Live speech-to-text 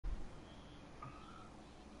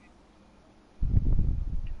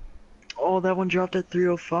Oh, that one dropped at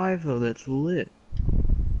 305 though. That's lit.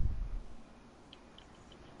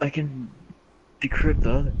 I can decrypt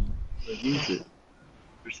the other one, or use it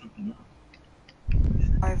for something else.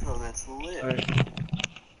 5 though. That's lit. Alright.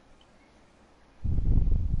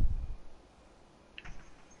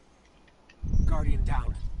 Guardian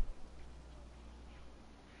down.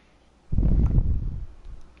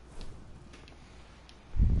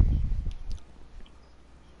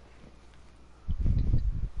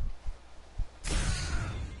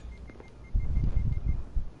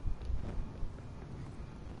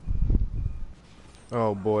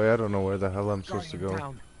 Oh boy, I don't know where the hell I'm supposed to go.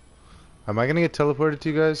 Down. Am I gonna get teleported to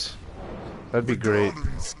you guys? That'd be great. The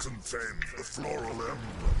gardens contain the floral emblem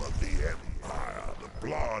of the Empire, the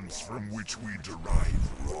plants from which we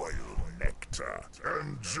derive royal nectar.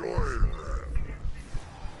 Enjoy them.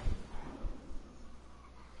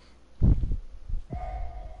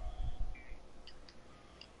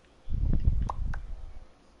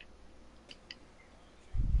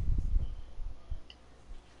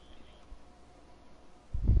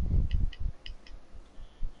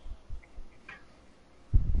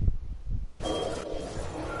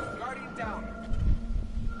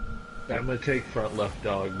 I'm gonna take front left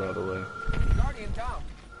dog, by the way. Guardian down.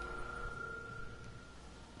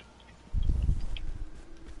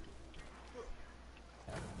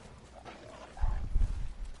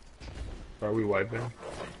 Are we wiping?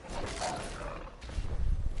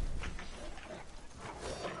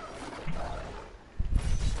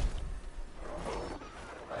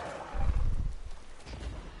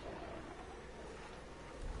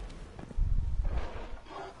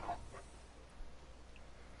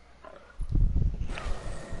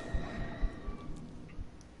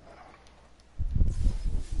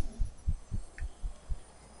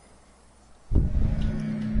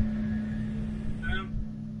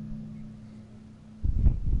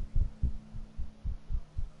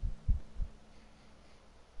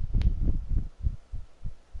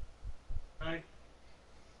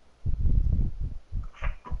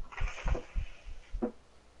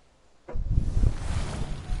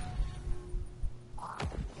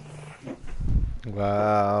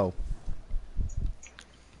 Wow.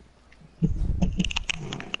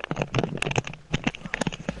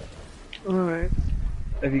 Alright.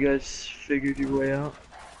 Have you guys figured your way out?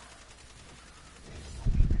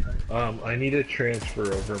 I need to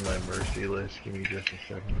transfer over my mercy list. Give me just a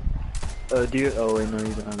second. Do you? Oh wait, no,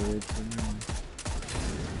 you don't have a raid.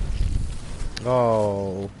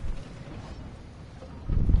 Oh.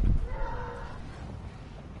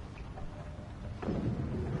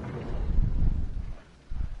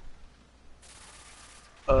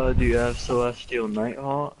 Do you have Celestial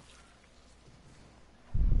Nighthawk?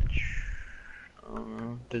 I don't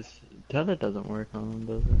know. That doesn't work on him,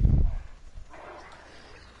 does it?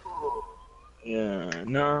 Yeah,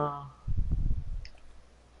 no.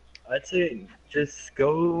 I'd say just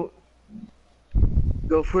go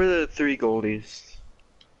for the 3 goldies.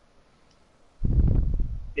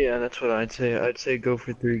 Yeah, that's what I'd say. I'd say go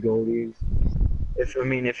for 3 goldies. If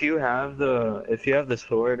you have the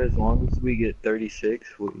sword, as long as we get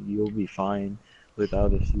 36, you'll be fine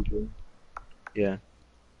without a super. Yeah.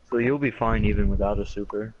 So you'll be fine even without a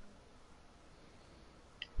super.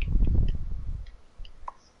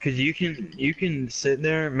 Cause you can sit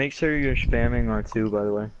there. Make sure you're spamming R2, by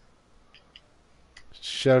the way.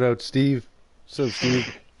 Shout out Steve. So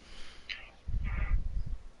Steve.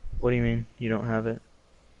 What do you mean? You don't have it?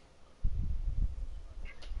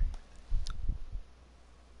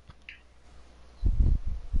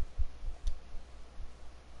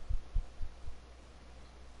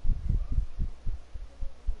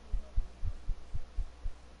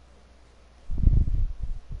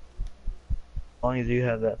 As long as you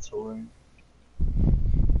have that sword.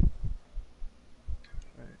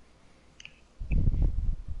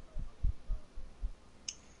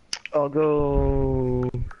 I'll go.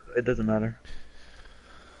 It doesn't matter.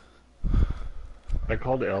 I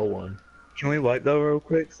called L1. Can we wipe though real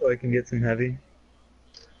quick so I can get some heavy?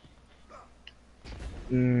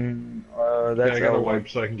 That's Yeah, I gotta L1. wipe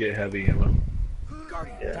so I can get heavy ammo.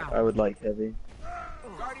 Yeah, I would like heavy.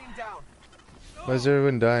 Guardian down. Why is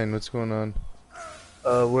everyone dying? What's going on?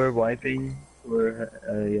 We're wiping.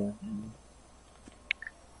 Yeah.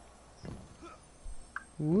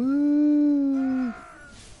 Woo!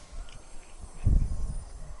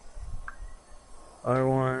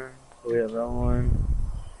 R1. We have L1.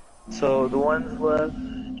 So the ones left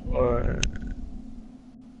are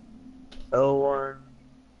L1.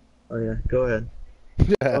 Oh yeah, go ahead.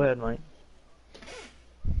 Go ahead, Mike.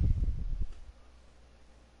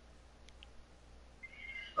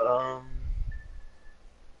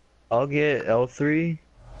 I'll get L3.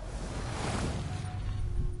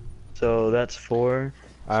 So that's 4.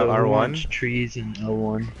 So who wants R1? trees in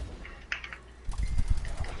L1?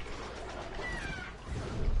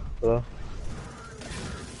 Hello?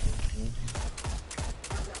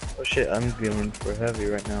 Oh shit, I'm feeling for heavy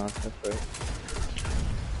right now. That's right.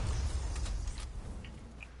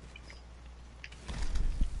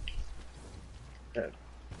 Yeah.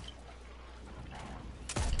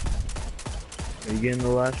 Are you getting the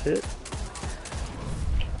last hit?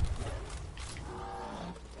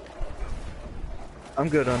 I'm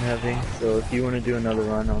good on heavy, so if you want to do another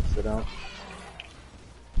run, I'll sit out.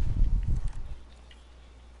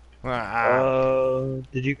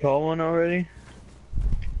 Did you call one already?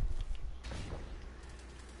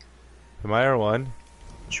 Am I R1?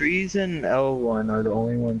 Trees and L1 are the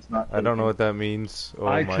only ones not taken. I don't know what that means. Oh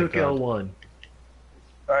I my took god. L1.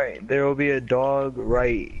 Alright, there will be a dog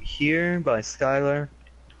right here by Skylar.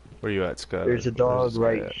 Where you at, Skylar? There's a dog Where's this guy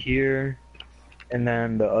right at? here. And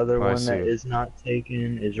then the other Oh, I one see that him. is not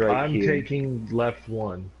taken is right I'm here. taking left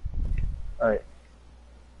 1. Alright.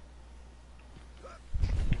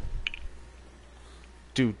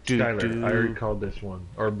 Skylar, I already called this one.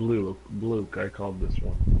 Or Blue, I called this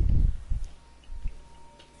one.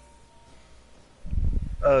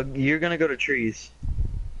 You're gonna go to trees,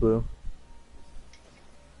 Blue.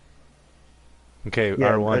 Okay,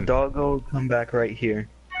 Yeah, R1. a dog will come back right here.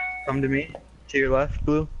 Come to me. To your left,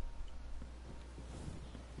 Blue.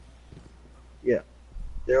 Yeah.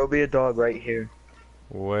 There will be a dog right here.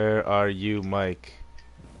 Where are you, Mike?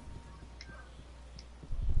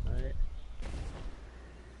 Alright.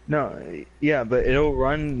 No, yeah, but it'll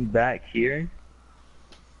run back here.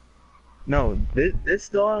 No, this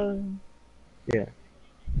dog... Yeah.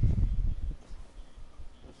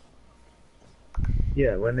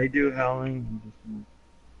 Yeah, when they do howling,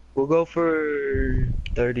 we'll go for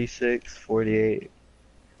 36, 48.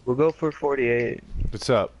 We'll go for 48, What's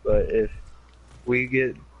up? but if we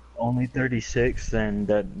get only 36, then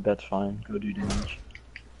that's fine. Go do damage.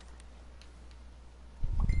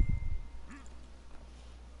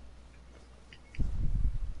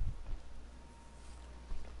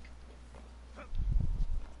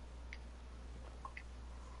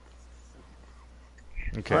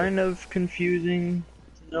 Okay. Kind of confusing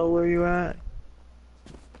to know where you're at.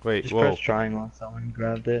 Wait, Just whoa. press triangle if someone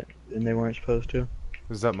grabbed it and they weren't supposed to.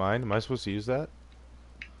 Is that mine? Am I supposed to use that?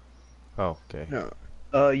 Oh, okay. No.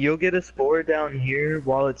 You'll get a spore down here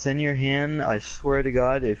while it's in your hand. I swear to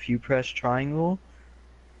God, if you press triangle,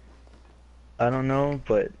 I don't know,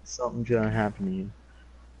 but something's gonna happen to you.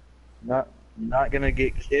 Not gonna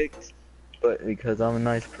get kicked, but because I'm a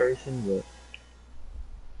nice person,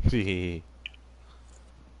 but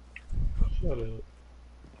Shut up.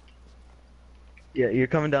 yeah, you're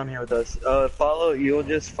coming down here with us. You'll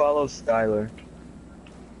just follow Skylar.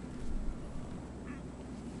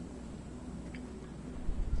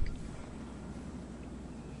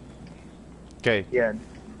 Okay, Yeah,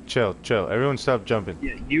 chill. Everyone stop jumping.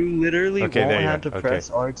 yeah, you literally Okay, there won't you have go. to Okay. press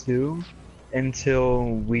R2 until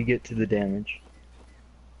we get to the damage.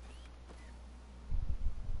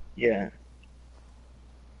 Yeah.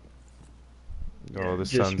 Oh, this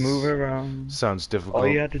Just sounds move around. sounds difficult. All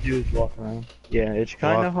you have to do is walk around. Yeah, it's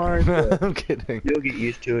kind of hard, but I'm kidding. you'll get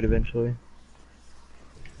used to it eventually.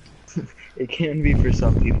 It can be for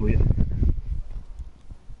some people.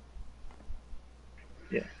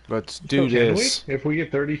 Yeah. Let's do So can this. we? If we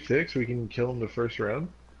get 36, we can kill him the first round?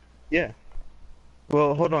 Yeah.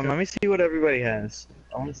 Well, hold on. Let me see what everybody has.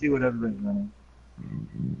 I want to see what everybody's running.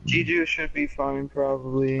 Jiju should be fine,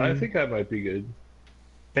 probably. I think I might be good.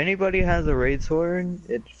 If anybody has a raid sword,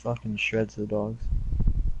 it fucking shreds the dogs.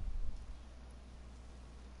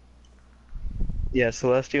 Yeah,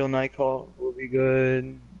 Celestial Nightcall will be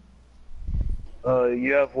good.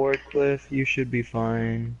 You have Wardcliff, you should be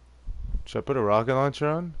fine. Should I put a rocket launcher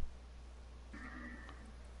on?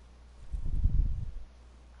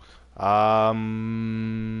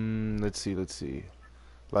 Let's see.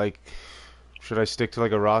 Like, should I stick to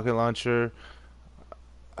like a rocket launcher?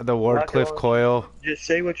 The Wardcliff launcher. coil. Just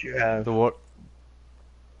say what you have. The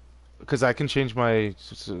because I can change my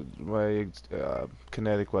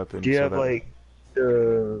kinetic weapon. Do you so have that... like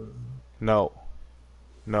the... No.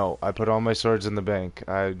 I put all my swords in the bank.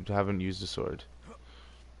 I haven't used a sword.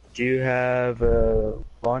 Do you have a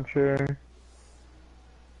launcher?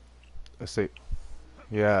 Let's see.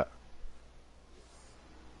 Yeah.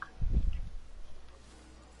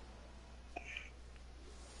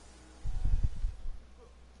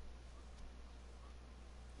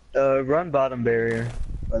 Run bottom barrier,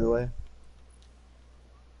 by the way.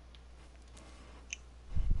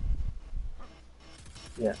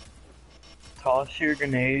 Yeah. toss your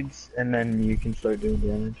grenades, and then you can start doing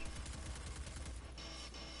damage.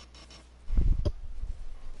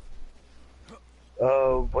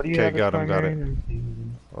 What do you Okay, have as got him, got primary? it. Let me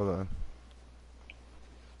see. Hold on.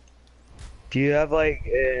 Do you have like,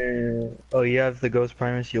 oh, you have the Ghost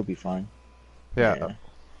Primus? You'll be fine. Yeah. Yeah.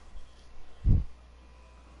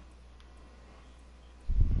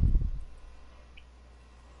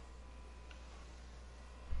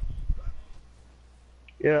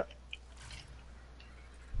 Yeah.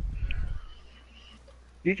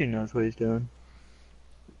 Juju knows what he's doing.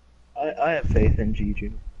 I have faith in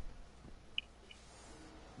Juju.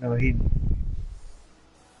 No, he...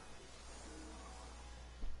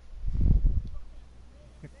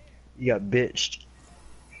 You got bitched.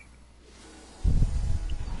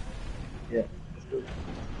 Yeah.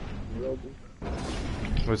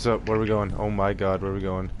 What's up? Where are we going? Oh my god, where are we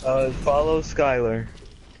going? Follow Skylar.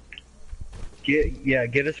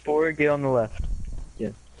 Get a spore, get on the left. Yeah.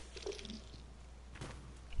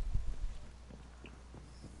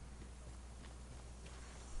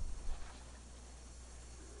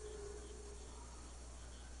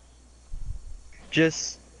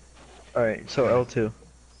 Just... Alright, so L2.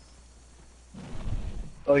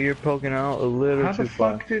 Oh, you're poking out a little How too the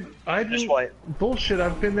far. fuck did I Just do? wipe. Bullshit!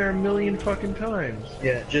 I've been there a million fucking times.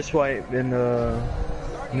 Yeah, just wipe and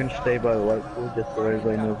I'm gonna stay by the white pool just so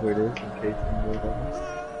everybody knows where it is in case anybody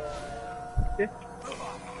doesn't.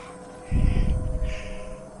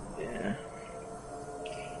 Yeah.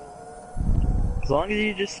 As long as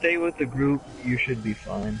you just stay with the group, you should be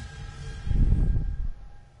fine.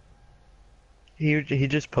 He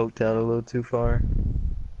just poked out a little too far.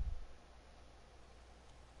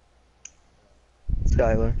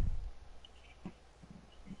 Skylar.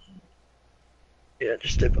 Yeah,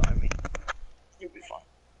 just stay behind me. You'll be fine.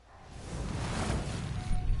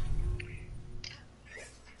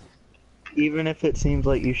 Even if it seems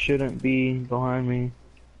like you shouldn't be behind me,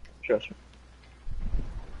 trust me.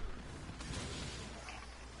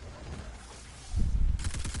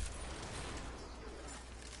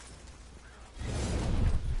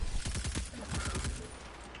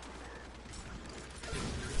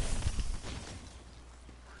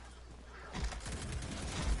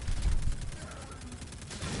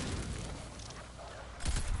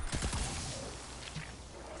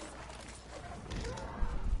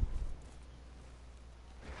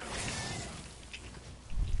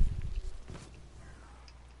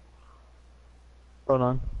 Hold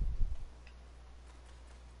on.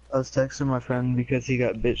 I was texting my friend because he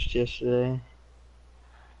got bitched yesterday.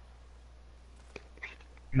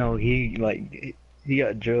 No, he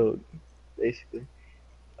got joked, basically.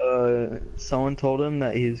 Someone told him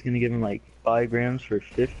that he was gonna give him like 5 grams for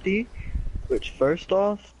 50, which first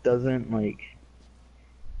off doesn't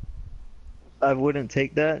I wouldn't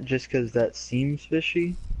take that just because that seems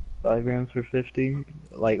fishy. 5 grams for 50,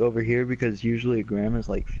 like over here, because usually a gram is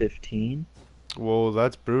like 15. Whoa,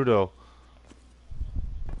 that's brutal.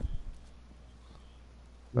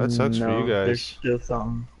 That sucks for you No, there's guys. still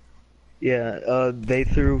something. Yeah, they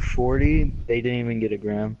threw 40, they didn't even get a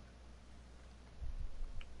gram.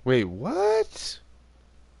 Wait, what?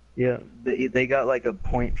 Yeah, they got like a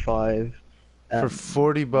 .5. For at-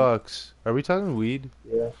 40 bucks. Are we talking weed?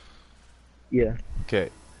 Yeah. Yeah. Okay.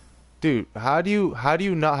 Dude, how do you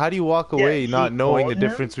walk Yeah, away he not knowing the called him?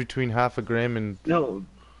 difference between half a gram and No,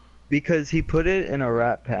 because he put it in a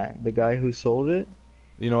wrap pack. The guy who sold it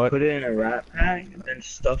you know what? put it in a wrap pack and then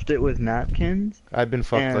stuffed it with napkins. I've been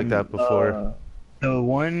fucked like And that before. the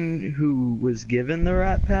one who was given the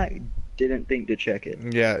wrap pack didn't think to check it.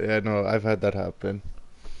 Yeah, no, I've had that happen.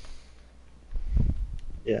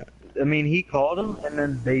 Yeah. I mean, he called them and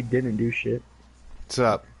then they didn't do shit. What's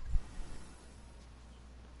up?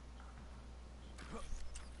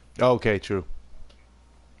 Okay, true.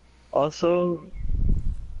 Also,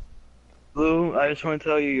 Blue, I just want to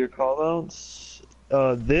tell you your callouts.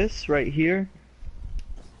 This right here,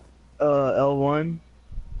 L1.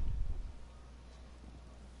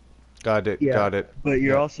 Got it, Yeah, got it. but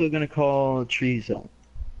you're Yeah. also gonna call trees up.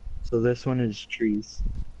 So this one is trees.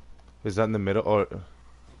 Is that in the middle or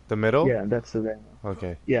the middle? Yeah, that's the random.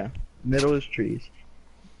 Okay. Yeah, middle is trees.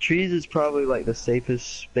 Trees is probably like the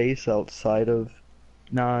safest space outside of.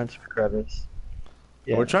 Nah, it's crevice.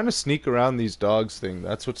 Yeah. We're trying to sneak around these dogs thing.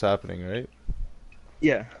 That's what's happening, right?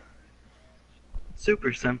 Yeah.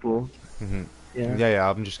 Super simple. Mhm. Yeah. Yeah,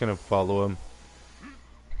 I'm just gonna follow him.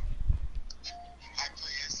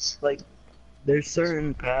 Like, there's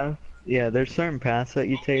certain paths. Yeah, there's certain paths that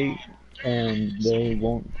you take, and they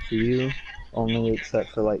won't see you. Only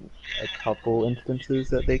except for like a couple instances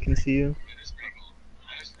that they can see you.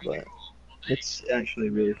 But it's actually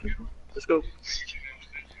really simple. Let's go.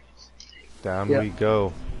 Down Yeah. we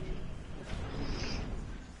go.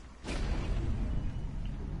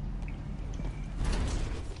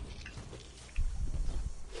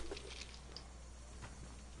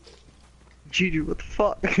 Juju, what the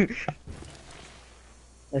fuck?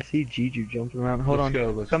 I see Juju jumping around. Hold on.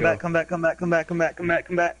 Let's Come go. back, come back, come back, come back, come back, come back,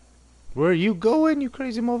 come back. Where are you going, you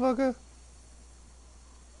crazy motherfucker?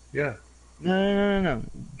 Yeah. No.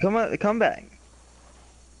 Come back.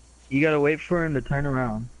 You gotta wait for him to turn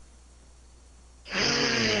around.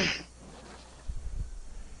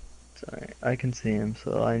 Sorry, I can see him,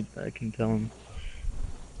 so I can tell him.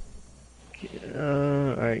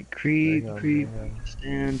 Alright, creep, Hang on, creep, hang on.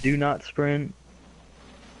 stand, do not sprint.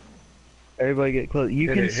 Everybody get close. You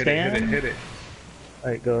Hit can it, stand. hit it.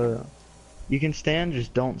 Alright, go. You can stand,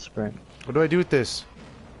 just don't sprint. What do I do with this?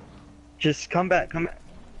 Just come back, come back.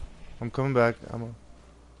 I'm coming back.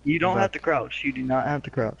 You don't back. have to crouch. You do not have to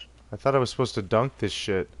crouch. I thought I was supposed to dunk this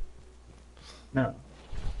shit. No.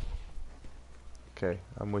 Okay,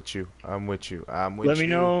 I'm with you. I'm with you. I'm with Let you. me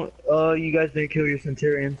know, you guys didn't kill your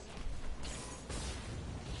Centurions.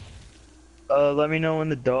 Let me know when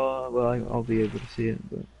the dog, well, I'll be able to see it,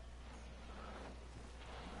 but...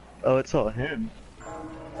 Oh, it's all him.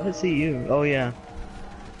 I didn't see you. Oh, yeah.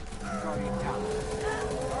 Guardian down.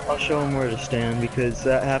 I'll show him where to stand, because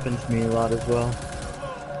that happens to me a lot as well.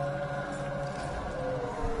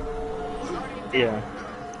 Yeah.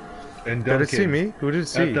 And Did it see Duncan, me? Who did it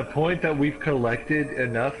see? at the point that we've collected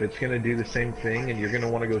enough, it's gonna do the same thing, and you're gonna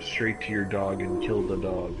want to go straight to your dog and kill the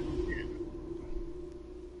dog.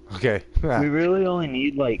 Okay. We really only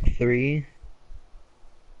need, like, 3.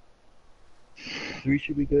 3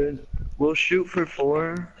 should be good. We'll shoot for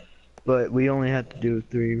 4, but we only have to do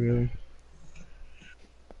 3, really.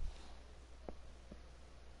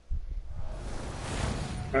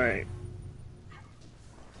 Alright.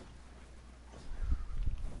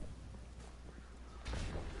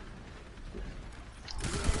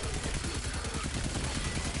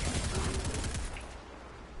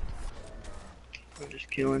 We're just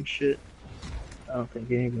killing shit. I don't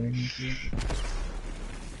think anybody needs it.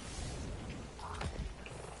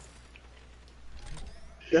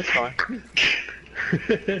 That's fine.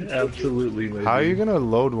 Absolutely, my How are you dude. gonna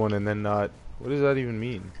load one and then not? What does that even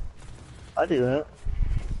mean? I do that.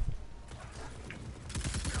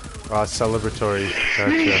 Ah, celebratory.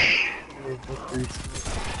 Gotcha.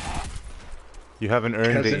 You haven't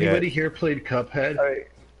earned Has it anybody yet. here played Cuphead? Alright,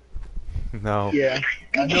 No. yeah.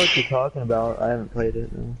 I know what you're talking about. I haven't played it,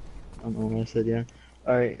 though. I don't know when I said yeah.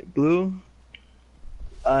 Alright, Blue.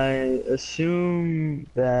 I assume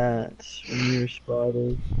that when you're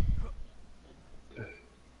spotted...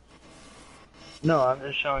 No, I'm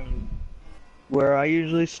just showing you where I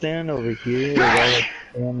usually stand over here. Is I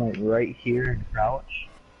stand like right here and crouch.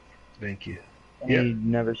 Thank you. And Yep. he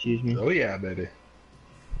never sees me. Oh yeah, baby.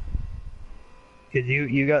 Cause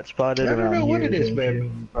you got spotted I don't around know here. what it is, didn't babe. you?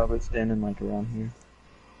 You're probably standing like around here.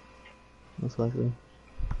 Most likely.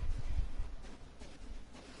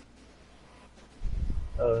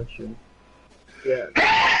 Oh, that's true. Yeah.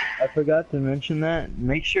 I forgot to mention that.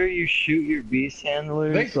 Make sure you shoot your beast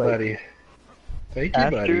handlers Thanks, like buddy. Thank you,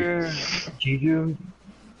 buddy. after Juju.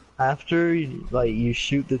 After like you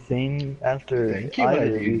shoot the thing after Thank you, either my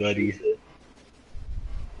of you dude, buddy. shoots it.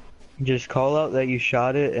 Just call out that you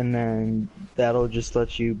shot it, and then that'll just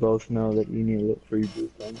let you both know that you need to look for your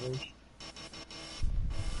beast handlers.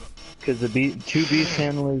 Because the 2 beast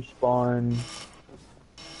handlers spawn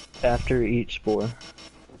after each spore.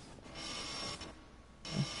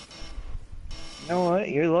 You know what?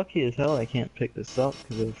 You're lucky as hell I can't pick this up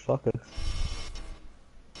because it'll fuck us.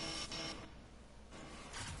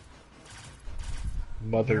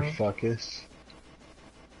 Motherfuckers.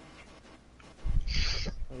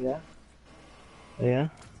 Oh, yeah? Oh, yeah?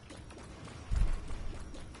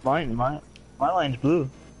 My line's blue.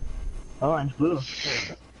 My line's blue.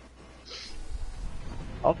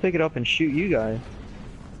 I'll pick it up and shoot you guys.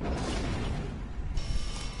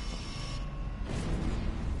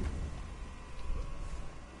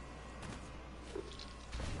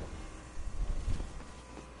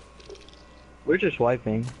 We're just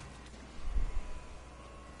wiping.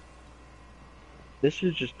 This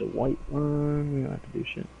is just a white one. We don't have to do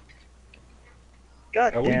shit.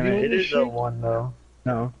 God Are we damn it! doing It this is a shit? 1 though.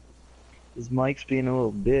 No, his mic's being a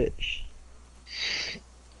little bitch.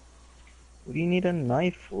 What do you need a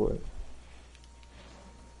knife for?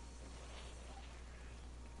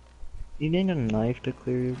 You need a knife to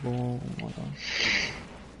clear your ball. What else?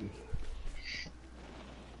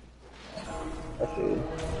 I feel you.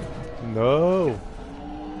 No.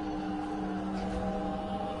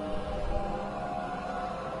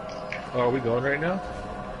 Oh, are we going right now?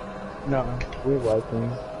 No, we're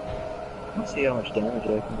wiping. Let's see how much damage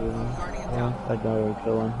I can do. Guardian down. I died a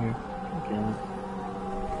kill on here. Okay.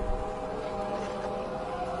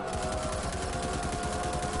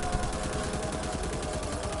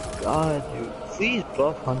 God, dude. Please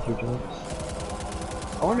buff Hunter jokes.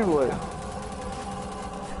 I wonder what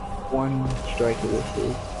one strike of this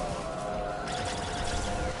is.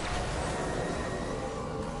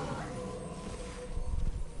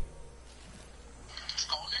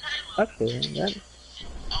 Okay, that,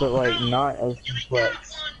 but like not as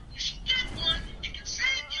complex.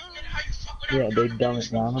 Yeah, they dumb it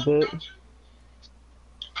down a bit.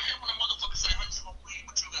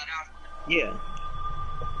 Yeah.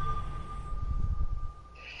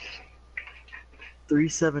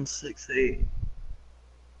 3768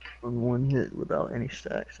 on one hit without any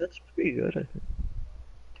stacks. That's pretty good, I think.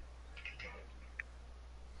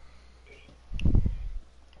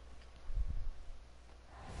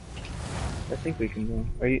 I think we can go.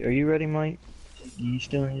 Are you ready, Mike? Do you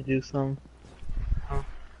still need to do some? Huh?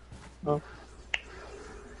 Oh.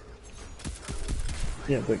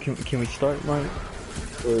 Yeah, but can we start, Mike?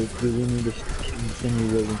 Or do we need to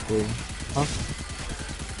continue waiting for you? Huh?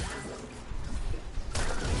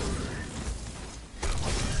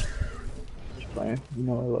 Just playing. You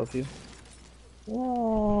know I love you.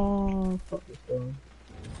 Oh, fuck this dog.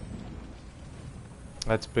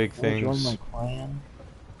 That's big Wanna join my things. clan?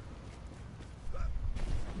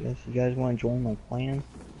 Yes, you guys wanna join my clan?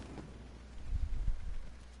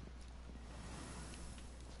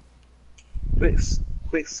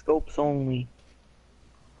 Quick scopes only.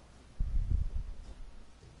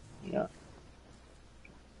 Yeah.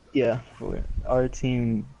 Yeah, for our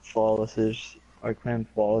team flawlesses, our clan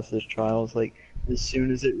flawlesses trials, like, as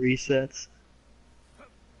soon as it resets.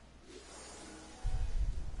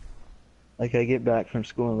 Like, I get back from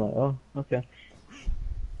school and I'm like, oh, okay.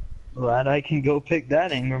 Glad I can go pick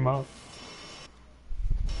that aim remote.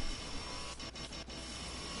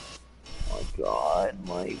 Oh my god,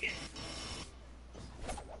 Mike.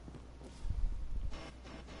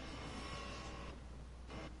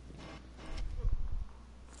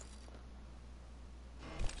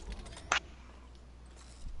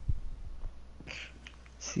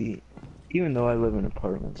 See, even though I live in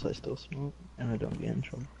apartments, I still smoke, and I don't get in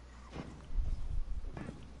trouble.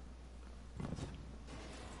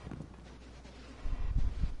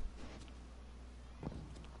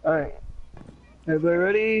 Alright. Everybody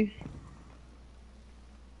ready?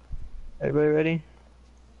 Everybody ready?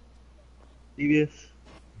 Devious?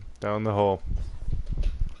 Down the hole.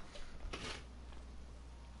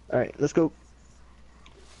 Alright, let's go.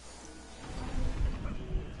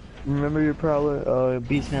 Remember your prowler,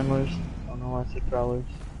 beast handlers. I don't know why I said prowlers.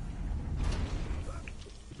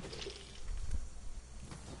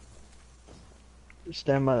 Just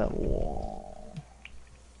stand by that wall.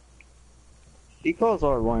 He calls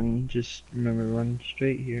R1, just remember run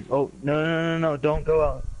straight here. Oh, no, don't go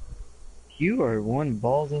out. You are one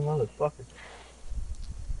ballsy motherfucker.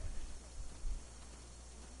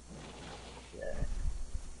 Yeah.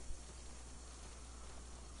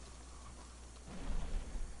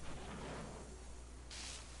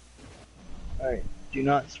 Alright, do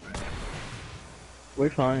not spread. We're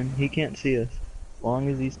fine, he can't see us. As long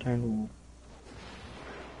as he's turned around.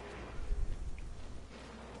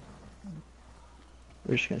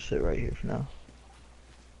 We're just gonna sit right here for now.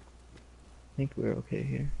 I think we're okay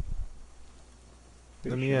here.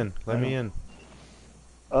 Let me in. Let me in.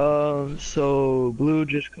 So Blue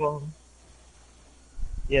just called.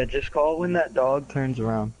 Yeah, just call when that dog turns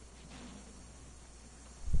around.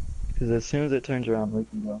 Because as soon as it turns around, we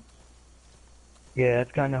can go. Yeah,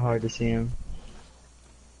 it's kind of hard to see him.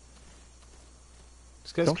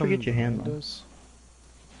 This guy's Don't coming forget your hand, behind man. us.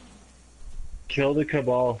 Kill the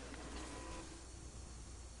Cabal.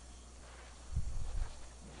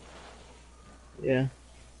 Yeah.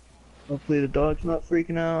 Hopefully the dog's not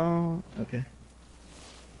freaking out. Okay.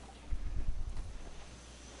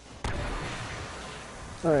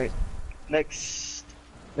 Alright. Next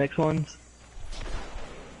ones.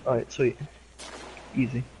 Alright, sweet.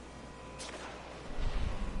 Easy.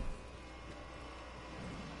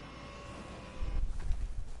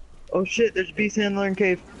 Oh shit, there's Beast Handler in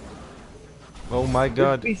cave. Oh my There's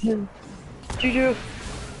god. Beast Handler. Juju!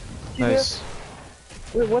 Juju! Nice.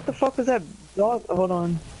 Wait, what the fuck was that dog? Hold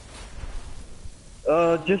on.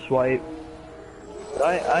 Just wipe.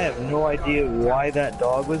 I have no idea why that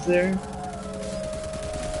dog was there.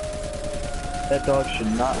 That dog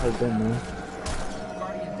should not have been there.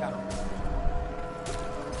 Guardian down.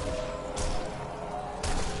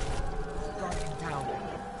 Guardian down.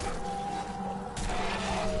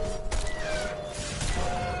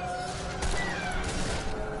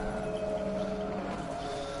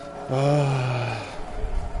 Say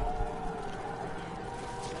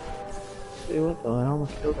what though? I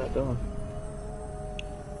almost killed that dog.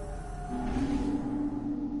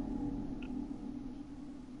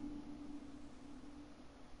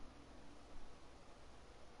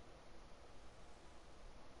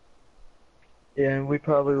 Yeah, we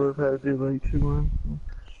probably would have had to do like 2 months.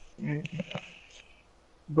 Yeah.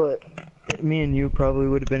 But me and you probably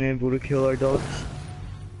would have been able to kill our dogs.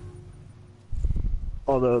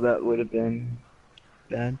 Although that would have been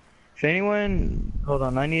bad. If anyone, hold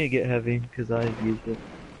on, I need to get heavy because I used it.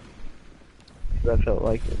 Because I felt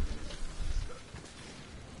like it.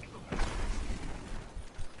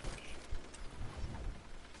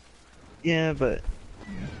 Yeah, but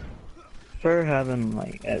for having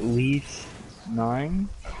like at least 9,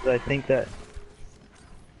 I think that.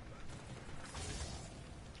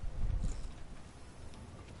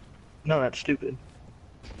 No, that's stupid.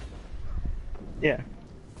 Yeah,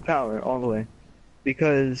 power all the way.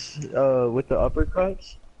 Because with the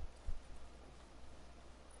uppercuts.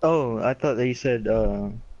 Oh, I thought that you said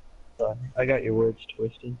sorry, I got your words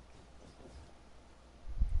twisted.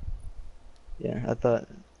 Yeah, I thought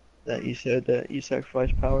that you said that you sacrifice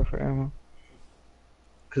power for ammo.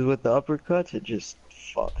 Because with the uppercuts, it just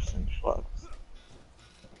fucks and fucks.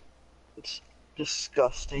 It's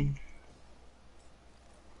disgusting.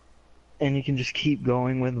 And you can just keep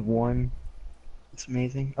going with one. It's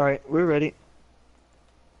amazing. Alright, we're ready.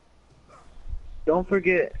 Don't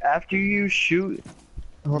forget, after you shoot...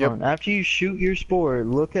 Hold Yep. on. After you shoot your spore,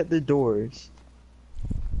 look at the doors.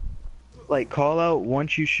 Like, call out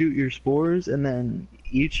once you shoot your spores, and then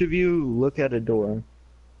each of you look at a door.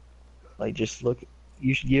 Like, just look...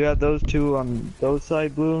 You have those 2 on those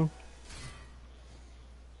side, Blue.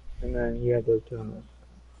 And then you have those 2 on this.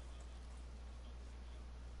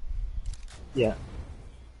 Yeah.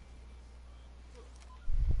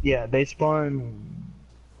 Yeah, they spawn...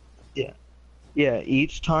 Yeah. Yeah,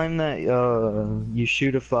 each time that you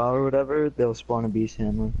shoot a flower or whatever, they'll spawn a beast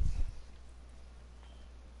handler.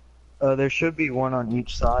 There should be 1 on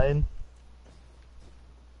each side.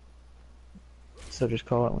 So just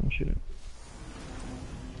call out when you shoot it.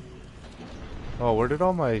 Oh, where did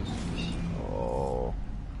all my... Oh.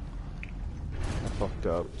 I fucked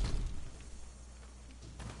up.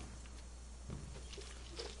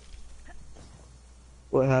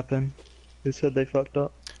 What happened? Who said they fucked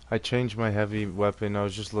up? I changed my heavy weapon. I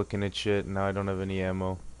was just looking at shit, and now I don't have any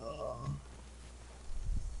ammo.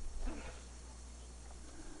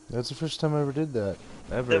 That's the first time I ever did that.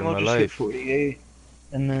 Ever Then in we'll my just hit life. 48.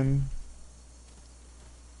 And then...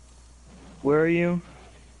 Where are you?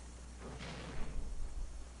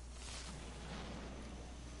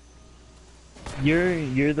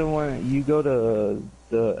 You're the one, you go to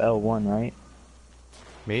the L1, right?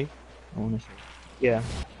 Me? I wanna say. Yeah.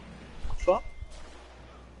 Fuck.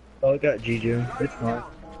 Oh, I got Juju. It's fine.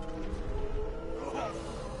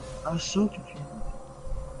 I was so confused.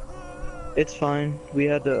 It's fine. We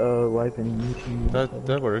had to wipe and meeting.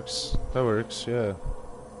 That works. That works, yeah.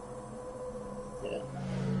 Yeah.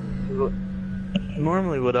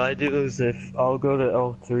 Normally what I do is if I'll go to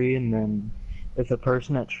L3 and then if the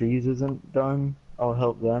person at trees isn't done, I'll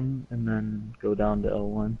help them and then go down to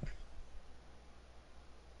L1.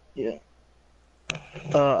 Yeah.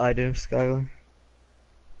 I do, Skylar.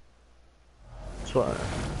 That's why.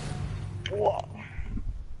 Whoa.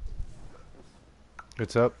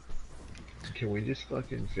 What's up? Can we just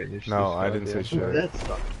fucking finish No, this? I didn't say goddamn shit. fight? That's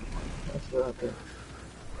not. That's what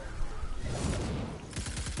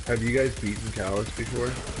I Have you guys beaten Callus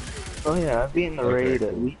before? Oh yeah, I've been in the Okay, raid at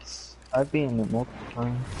cool. least. I've been in it multiple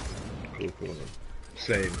times. Cool.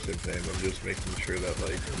 Same. I'm just making sure that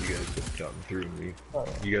like you guys have gotten through me. Oh,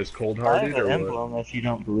 You guys I cold-hearted have or an what? emblem if you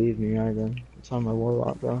don't believe me either. It's on my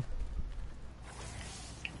warlock, bro.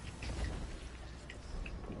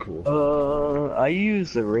 Cool. I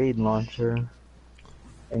use the raid launcher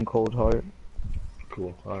in Cold Heart.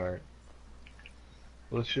 Cool. All right.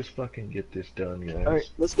 Let's just fucking get this done, guys. Alright,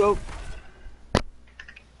 let's go.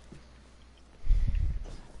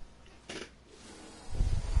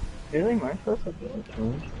 Really? Am I supposed to feel like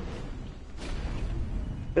Tarantula?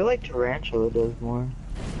 I feel like Tarantula does more.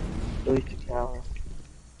 At least to Cal.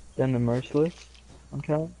 Than the Merciless on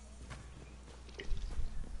Cal.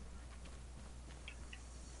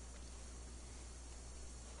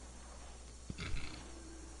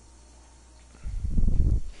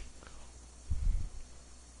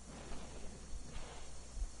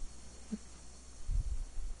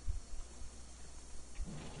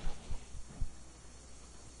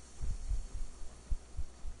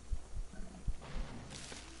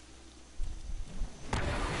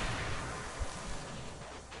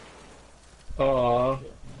 Aw.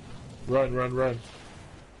 Run, run, run.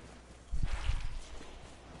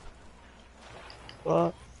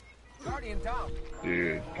 Fuck. Guardian down.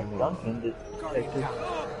 Dude, come on. Duncan did Guardian detective.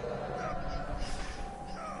 down.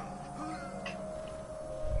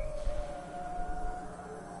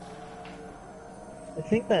 I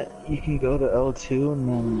think that you can go to L2 and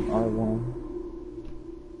then R1.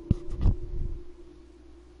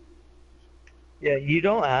 Yeah, you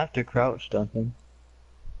don't have to crouch, Duncan.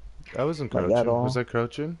 I wasn't Like, at crouching. Was all. I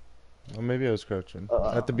crouching? Oh, maybe I was crouching.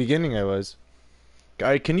 Uh, At the beginning, I was.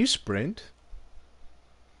 Guy, can you sprint?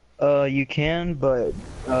 You can, but,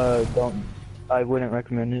 don't, I wouldn't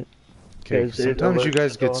recommend it. Okay, Because it sometimes you alerts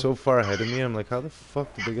guys the get dog. so far ahead of me. I'm like, how the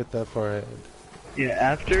fuck did they get that far ahead? Yeah,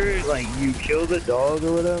 after, like, you kill the dog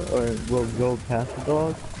or whatever, or will go past the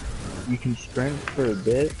dog, you can sprint for a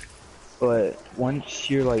bit, but once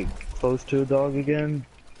you're, like, close to a dog again,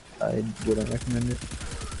 I wouldn't recommend it.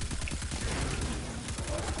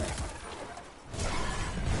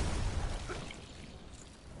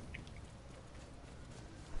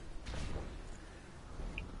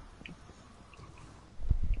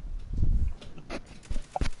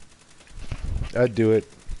 I'd do it.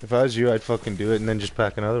 If I was you, I'd fucking do it and then just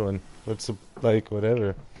pack another one. What's the, like,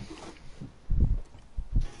 whatever.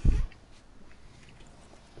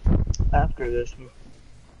 After this,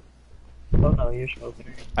 oh no, you're smoking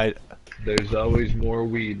it. There's always more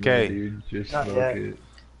weed, my 'Kay. dude. Just Not smoke yet. it.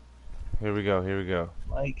 Here we go, here we go.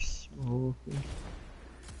 Like smoking.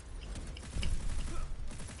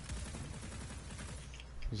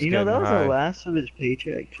 He's You know, that getting was high. the last of his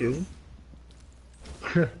paycheck, too.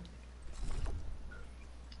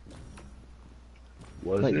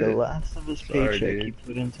 Was Like, it? the last of his Sorry, paycheck he dude.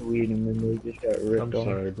 put into weed and then they just got ripped I'm off.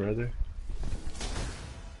 sorry, brother.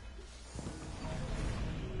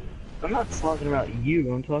 I'm not talking about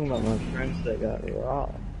you, I'm talking about my friends that got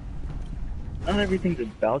robbed. Not everything's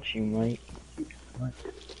about you, Mike. You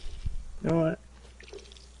know what?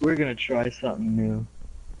 We're gonna try something new.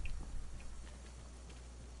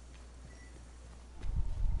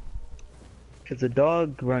 Cause the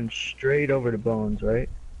dog runs straight over the bones, right?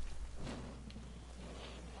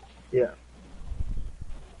 Yeah.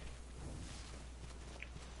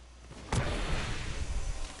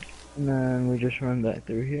 And then we just run back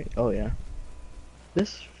through here. Oh yeah.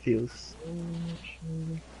 This feels so much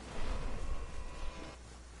better.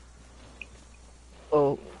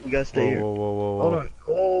 Oh, we gotta stay Whoa, here. whoa, whoa, whoa, whoa. Hold on.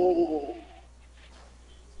 Oh.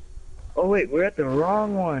 Oh wait, we're at the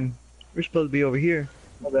wrong one. We're supposed to be over here.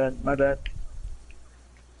 My bad. My bad.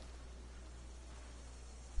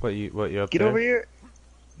 What, you up Get there? over here.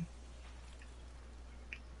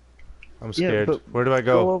 I'm Yeah, scared. but Where do I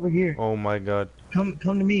go go? over here. Oh my god. Come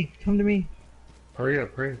to me. Come to me. Hurry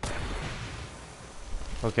up, hurry up.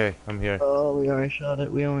 Okay, I'm here. Oh, we already shot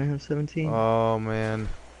it. We only have 17. Oh man.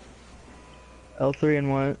 L3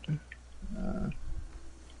 and what? I'm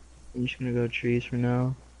just gonna go trees for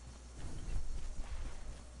now.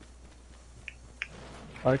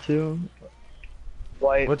 R2.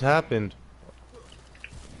 White. What happened?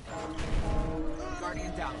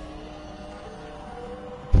 Guardian down.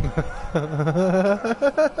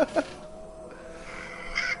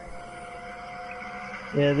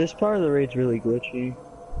 Yeah, this part of the raid's really glitchy.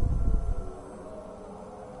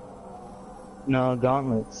 No,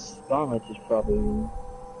 gauntlets. Gauntlets is probably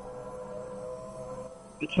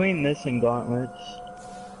between this and gauntlets.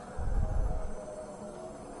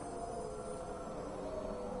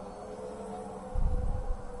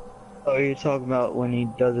 Oh, you're talking about when he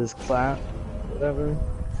does his clap, whatever.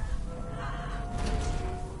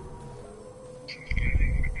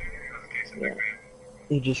 Yeah.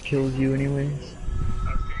 He just kills you anyways.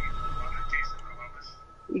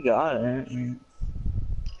 We got it. Man.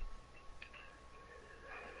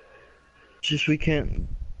 Just we can't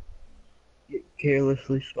get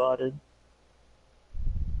carelessly spotted.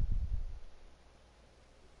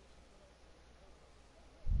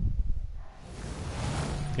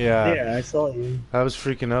 Yeah. Yeah, I saw you. I was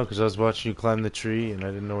freaking out because I was watching you climb the tree and I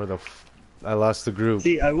didn't know where the I lost the group.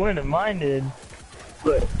 See, I wouldn't have minded,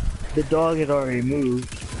 but the dog had already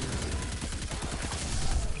moved.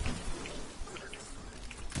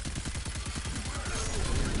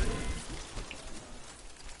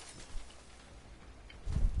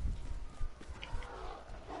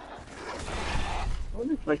 I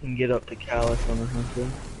wonder if I can get up to Callus on the hunter.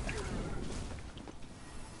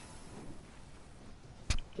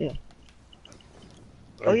 Yeah.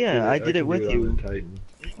 Oh yeah, I did it with you. On the Titan.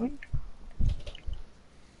 Didn't we?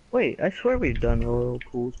 Wait, I swear we've done royal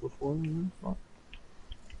pools before. I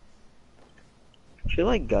feel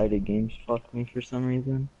like guided games fucked me for some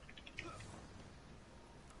reason.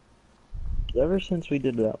 Ever since we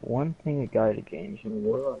did that one thing at guided games, you know,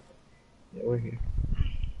 we're like, yeah, we're here.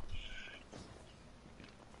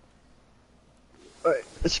 Alright,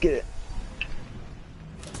 let's get it.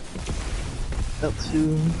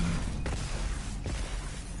 L2.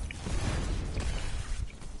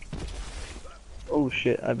 Oh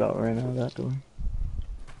shit, I about ran out of that door.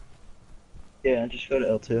 Yeah, just go to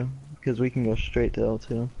L2, because we can go straight to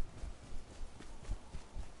L2.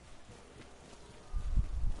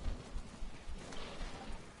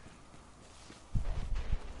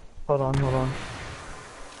 Hold on, hold on.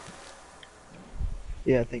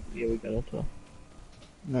 Yeah, I think, yeah, we got L2.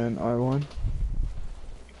 And then R1.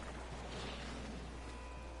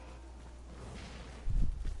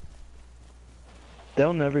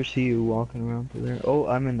 They'll never see you walking around through there. Oh,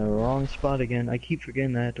 I'm in the wrong spot again. I keep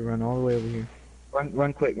forgetting I have to run all the way over here.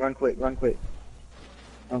 Run quick, run quick, run quick.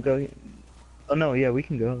 Don't go. Oh no, yeah, we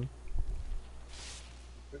can go.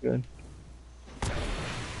 We're good.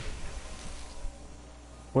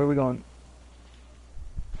 Where are we going?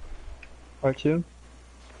 R2?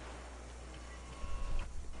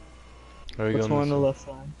 Are we What's going one on this the way? left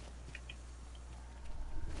side?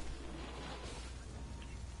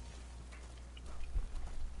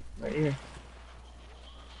 Right here.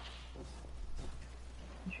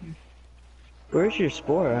 Where's your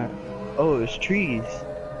spore at? Oh, it's trees.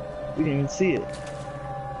 We didn't even see it.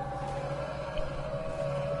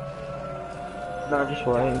 No, just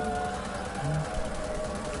wait. Guardian down.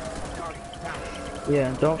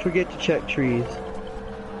 Yeah, don't forget to check trees.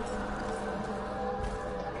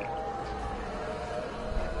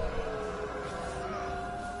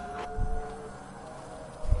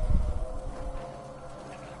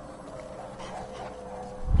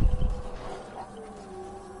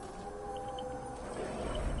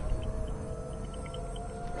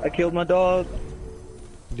 I killed my dog.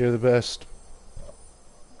 You're the best.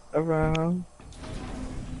 Around.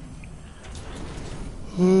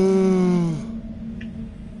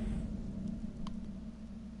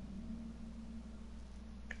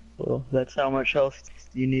 Well, that's how much health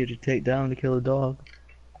you need to take down to kill a dog.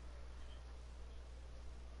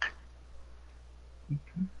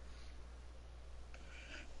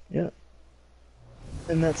 Yep.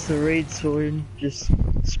 And that's the raid sword, just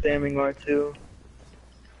spamming R2.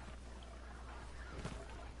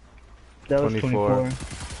 That was 24.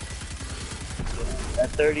 At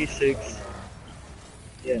 36.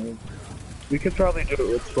 Yeah. We could probably do it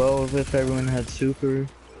with 12 if everyone had super.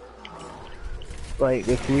 Like,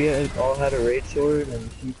 if we had all had a raid sword and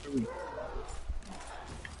super,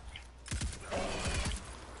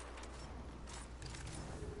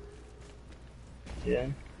 yeah.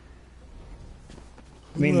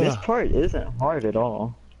 I mean, this part isn't hard at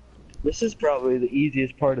all. This is probably the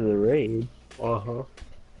easiest part of the raid. Uh-huh.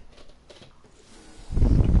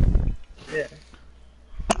 Yeah.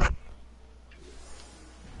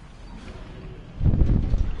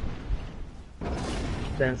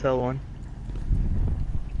 Dance L1.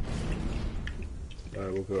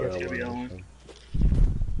 Alright, we'll go Yeah, it's L1 gonna be this L1. time.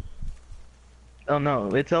 Oh no,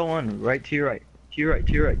 it's L1. Right to your right. To your right,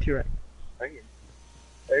 to your right, to your right. Right here.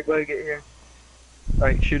 Everybody get here.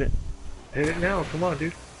 Alright, shoot it. Hit it now, come on,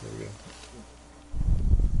 dude. There we go.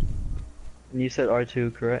 And you said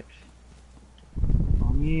R2, correct?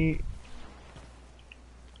 On me.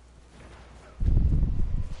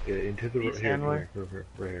 Yeah, into the Peace, here, handler.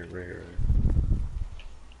 right here.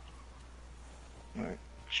 Alright.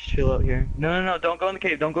 Chill out here. No, no, no, don't go in the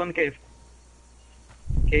cave, don't go in the cave.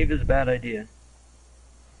 Cave is a bad idea.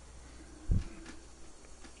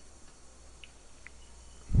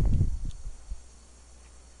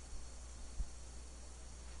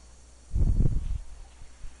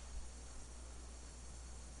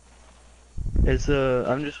 It's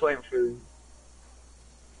I'm just waiting for.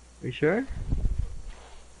 Are you sure?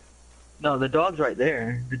 No, the dog's right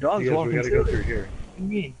there. The dog's Yes, we walking gotta go through through it. here. What do you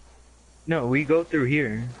mean? No, we go through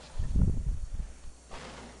here.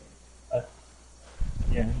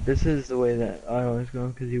 Yeah, this is the way that I always go,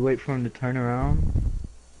 because you wait for him to turn around,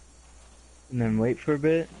 and then wait for a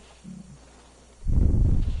bit.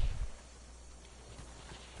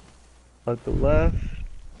 Like the left.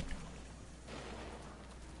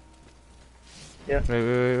 Yeah.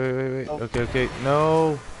 Wait. Oh. Okay.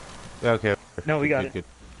 No. Yeah, okay. No, we got it. Good.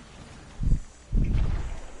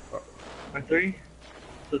 On 3.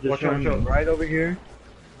 So just Watch out, run watch out. right over here.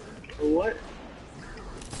 Or what?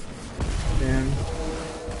 Then.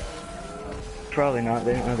 Probably not.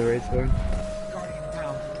 They don't have the raid sword. Guardian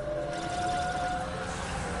down.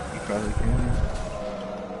 You probably can.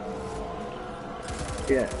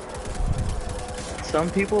 Yeah. Some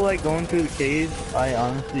people like going through the caves. I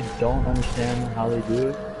honestly don't understand how they do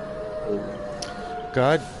it.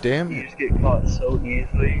 God damn You it. just get caught so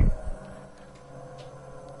easily.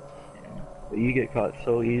 But you get caught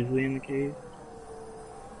so easily in the cave.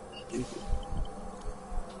 Stupid.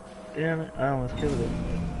 Damn it, I almost killed it.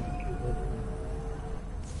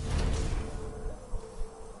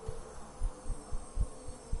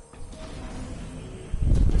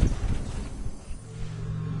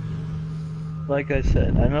 Like I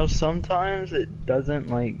said, I know sometimes it doesn't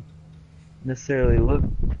like necessarily look.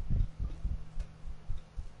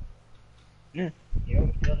 Yeah, you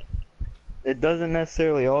almost got it. It doesn't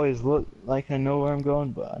necessarily always look like I know where I'm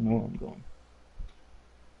going, but I know where I'm going.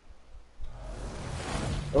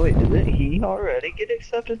 Oh wait, did he already get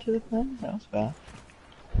accepted to the thing? That was fast.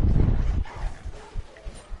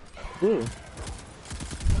 Blue.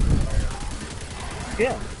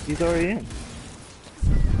 Yeah, he's already in.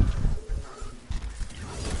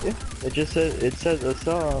 Yeah, it says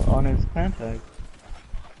Asa on his clan tag.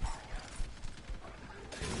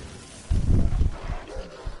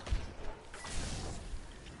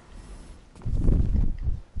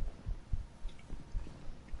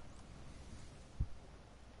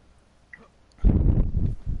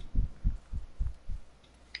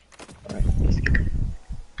 Alright, let's get it.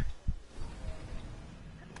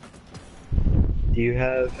 Do you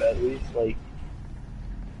have at least like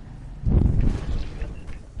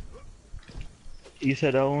you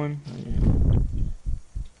said L1?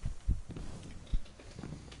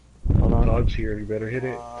 Hold on. Dog's here, you better hit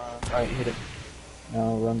it. Alright, hit it.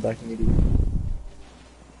 Now run back immediately.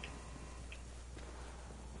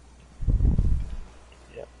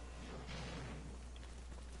 Yeah.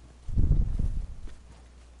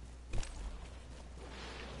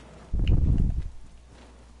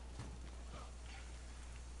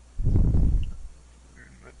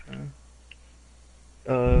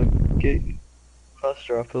 Get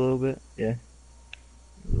cluster up a little bit. Yeah.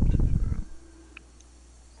 A little too far out.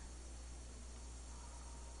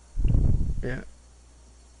 Yeah.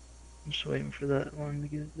 I'm just waiting for that one to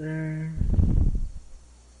get there.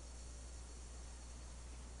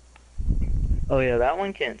 Oh yeah, that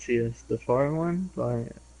one can't see us. The far one by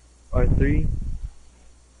R3.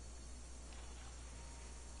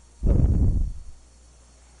 Oh.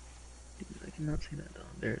 I cannot see that dog.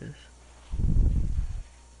 There it is.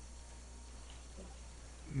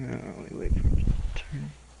 No, we wait for him to turn.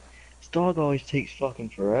 This dog always takes fucking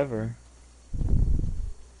forever.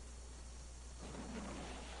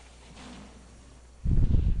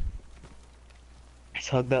 Let's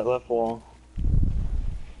hug that left wall.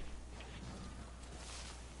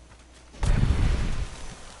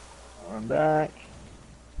 Run back.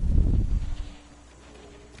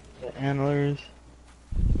 The antlers.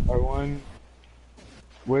 R1.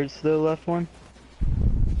 Where's the left one?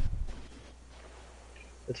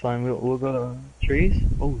 That's fine. We'll go to trees.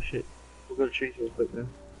 Oh shit. We'll go to trees real quick then.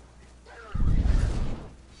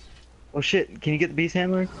 Oh shit. Can you get the beast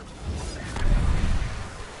handler?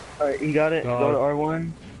 Alright, you got it. Go to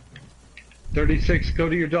R1. 36, go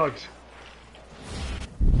to your dogs.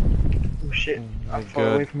 Oh shit. I'm far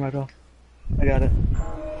good. away from my dog. I got it.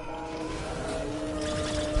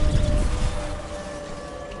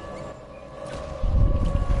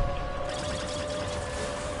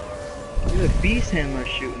 There's a beast handler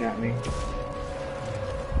shooting at me.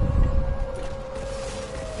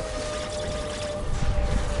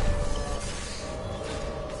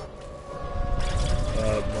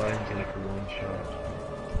 Mine's like a one shot.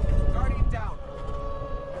 Guardian down.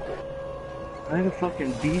 I had a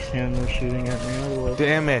fucking beast handler shooting at me. Otherwise,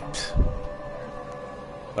 Damn it.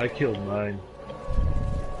 I killed mine.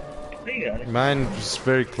 you got it. Mine was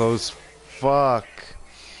very close. Fuck.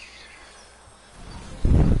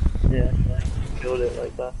 Yeah, I killed it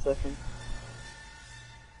like last second.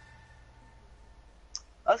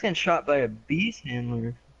 I was getting shot by a beast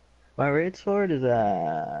handler. My raid sword is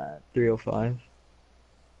at 305.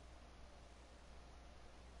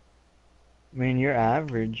 I mean, your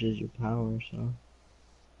average is your power, so.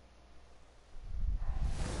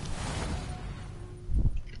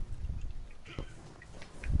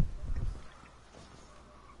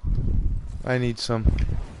 I need some.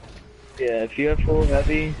 Yeah, if you have full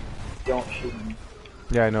heavy, don't shoot me.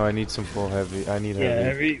 Yeah, I know. I need some full heavy. I need Yeah,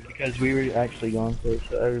 heavy. because we were actually going for it,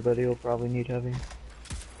 so everybody will probably need heavy.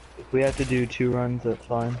 If we have to do 2 runs, that's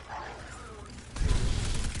fine.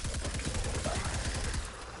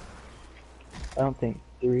 I don't think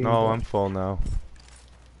 3. No, I'm full now.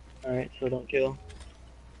 Alright, so don't kill.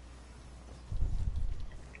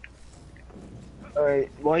 Alright,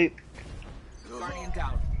 wipe. Guardian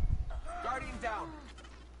down. Guardian down.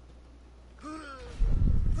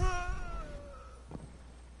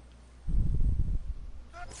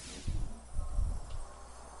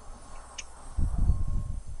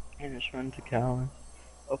 And just run to Cal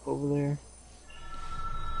up over there.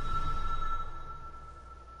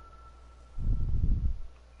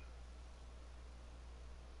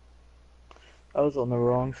 I was on the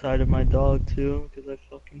wrong side of my dog too, because I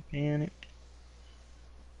fucking panicked.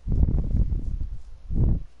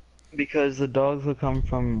 Because the dogs will come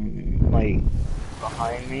from, like,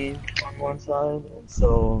 behind me on one side, and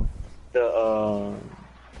so the,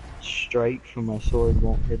 strike from my sword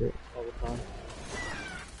won't hit it all the time.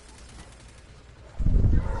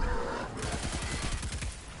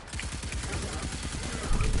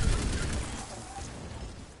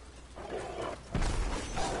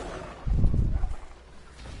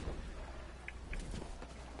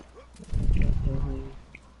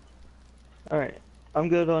 Alright, I'm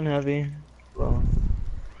good on heavy. Well,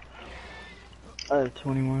 I have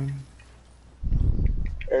 21.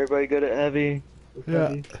 Everybody good at heavy? With Yeah.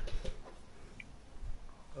 heavy?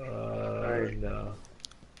 Alright. No.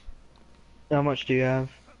 How much do you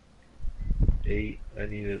have? 8. I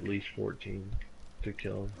need at least 14 to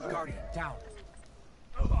kill him. Guardian down.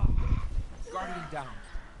 Guardian down.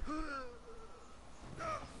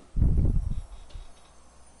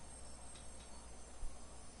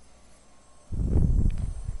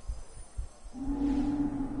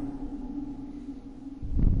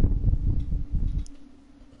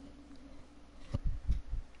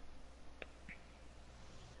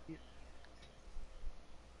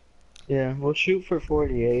 Yeah, we'll shoot for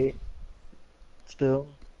 48. Still.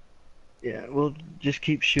 Yeah, we'll just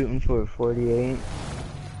keep shooting for 48.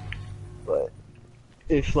 But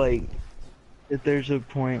if if there's a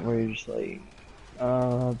point where you're just like,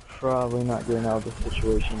 probably not getting out of the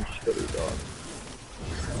situation, just go to the dog.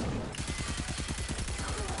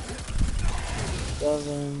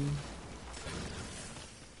 7.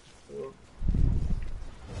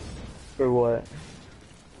 For what?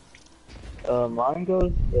 Mine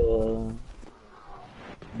goes,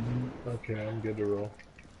 Okay, I'm good to roll.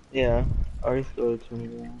 yeah, ours goes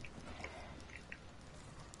 21.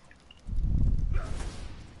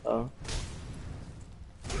 Oh.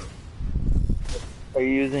 Are you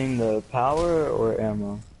using the power or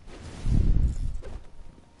ammo?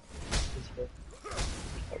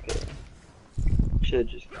 Okay. Should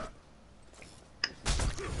just.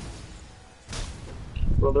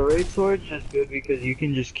 Well, the raid sword's just good because you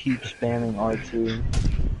can just keep spamming R2.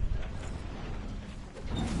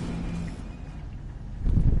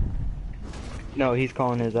 No, he's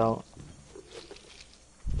calling his out.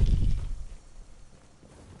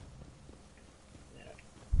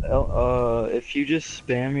 If you just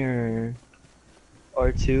spam your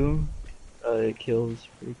R2, it kills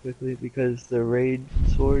pretty quickly because the raid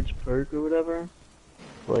sword's perk or whatever,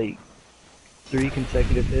 like 3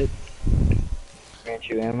 consecutive hits grant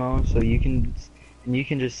you ammo, so you can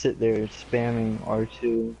just sit there spamming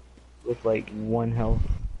R2 with like 1 health.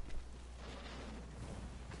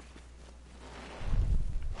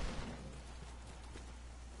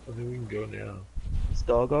 I think we can go now. Is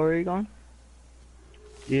dog already gone?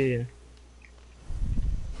 Yeah.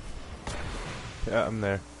 Yeah, I'm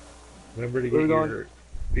there. Remember to We're get going- your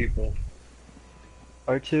people.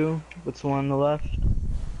 R2, what's the one on the left?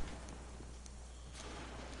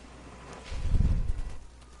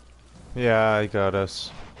 Yeah, I got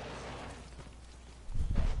us.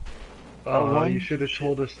 Oh, one? you should have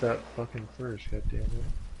told us that fucking first, god damn it.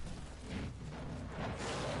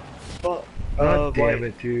 Well, God damn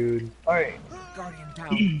it, dude. Alright, Guardian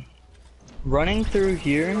down. running through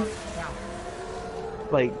here, Guardian down.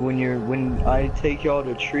 like when I take y'all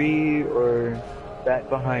to tree or back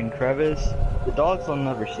behind crevice, the dogs will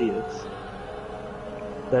never see us.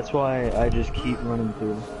 That's why I just keep running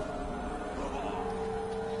through.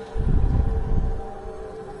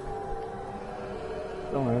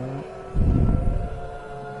 Don't worry about it.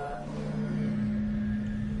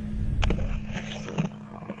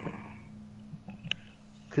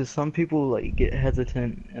 Cause some people like get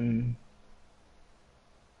hesitant and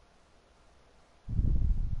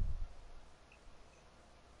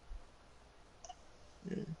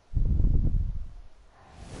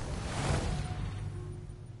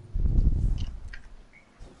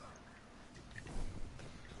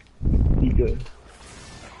be good.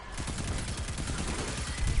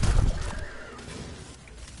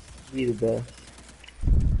 Be the best.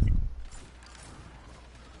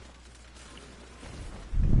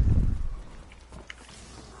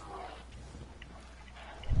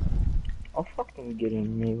 I'll fucking get in a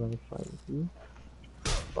melee fight with you.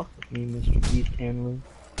 Fuck with me, Mr. Beast Handler.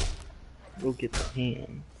 We'll get the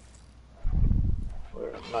hand. Or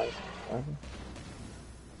a knife, rather.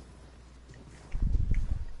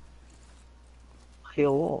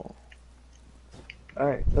 Hello.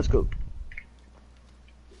 Alright, let's go.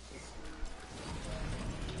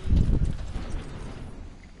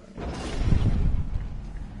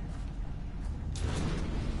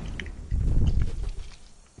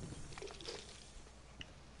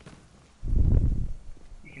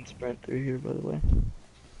 You can sprint through here, by the way.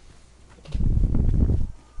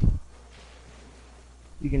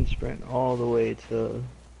 You can sprint all the way to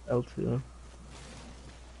L2. And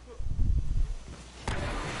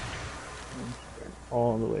sprint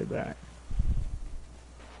all the way back.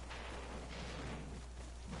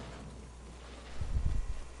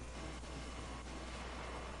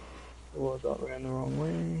 Oh, I thought ran the wrong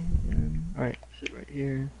way. Alright, sit right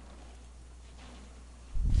here.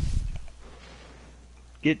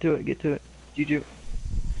 Get to it, get to it. Juju.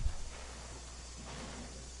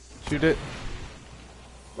 Shoot it.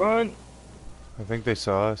 Run! I think they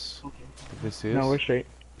saw us. Okay. Did they see us? No, we're straight.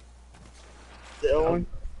 The L1?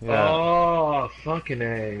 Yeah. Oh, fucking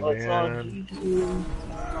A, Oh, it's on man. Juju.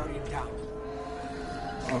 Guardian down.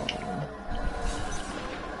 Oh.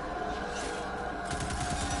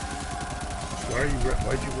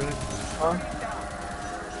 Why'd you run? Huh?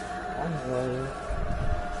 I don't know.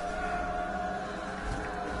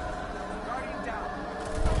 Guardian down.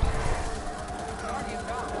 Guardian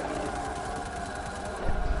down.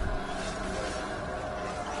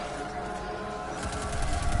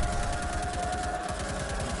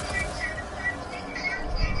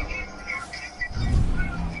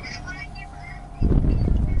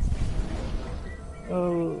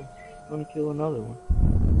 Oh, I'm gonna kill another one.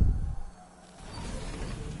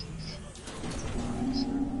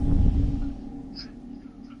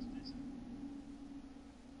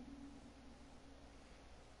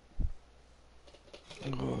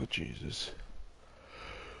 Oh, Jesus.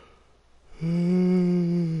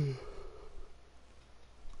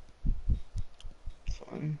 It's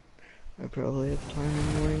fine. I probably have time in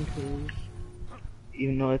the morning, cause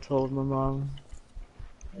even though I told my mom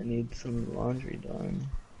I need some laundry done,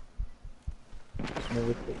 it's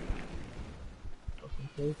never took fucking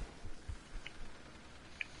place.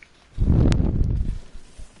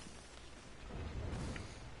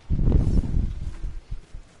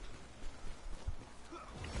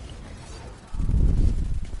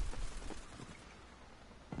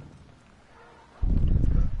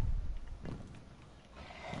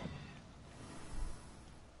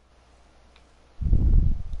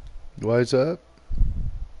 Why is that?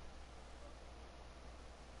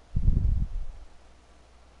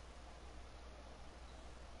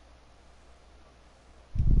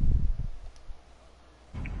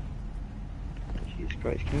 Jesus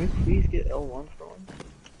Christ, can we please get L1 for once?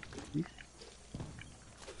 Please?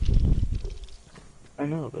 I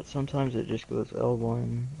know, but sometimes it just goes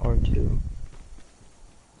L1, R2.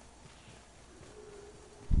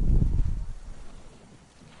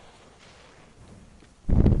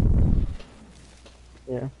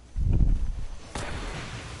 Yeah.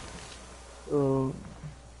 So...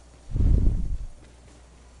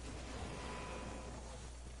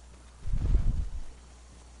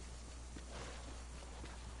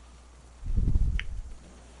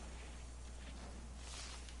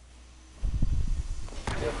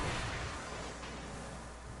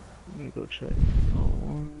 Let me go check.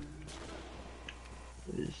 L1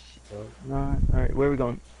 is not... Alright, where are we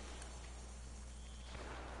going?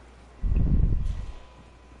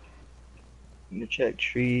 I'm gonna check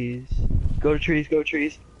trees. Go to trees, go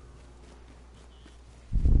trees.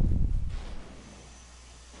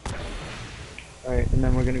 Alright, and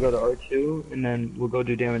then we're gonna go to R2, and then we'll go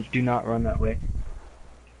do damage. Do not run that way.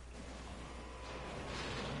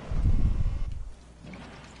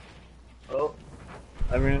 Oh,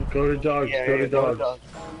 I ran. Go to dogs, Yeah, go yeah, to dogs.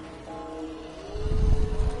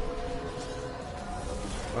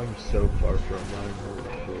 I'm so far from mine, holy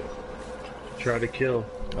shit. Try to kill.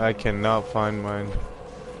 I cannot find mine.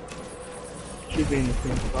 Should be in the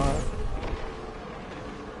same spot.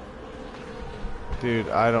 Dude,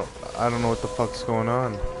 I don't know what the fuck's going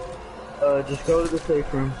on. Just go to the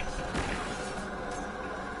safe room.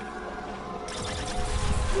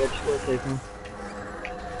 Yeah, just go to the safe room.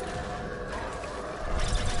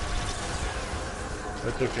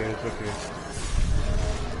 That's okay, it's okay.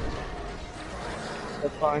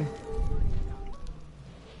 That's fine.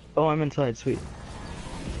 Oh, I'm inside, sweet.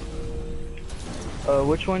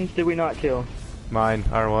 Which ones did we not kill? Mine,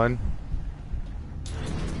 R1.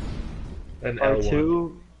 And L1.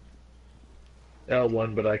 R2?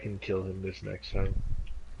 L1, but I can kill him this next time.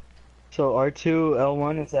 So R2,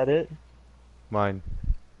 L1, is that it? Mine.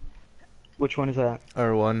 Which one is that?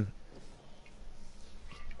 R1.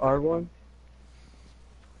 R1?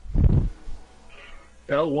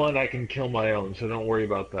 L1 I can kill my own, so don't worry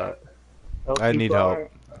about that. I L2 need far.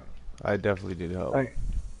 help. I definitely need help. Alright.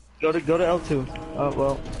 Go to L2. Oh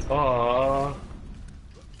well. Aww.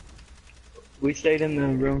 We stayed in the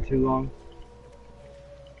room too long.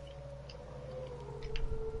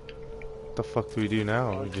 What the fuck do we do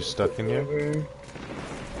now? We just stuck in here?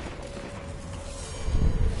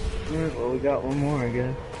 Alright, well we got one more I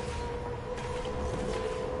guess.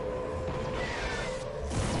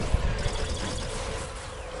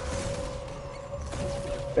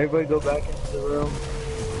 Everybody go back into the room.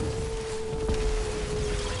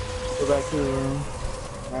 Go back to the room.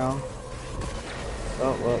 Now.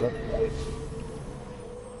 Oh, well, that's right.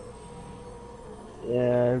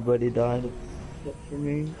 Yeah, everybody died except for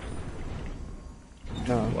me.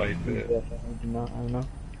 No, Wipe you it. definitely do not, I don't know.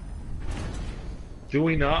 Do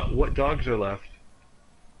we not? What dogs are left?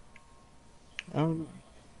 I don't know.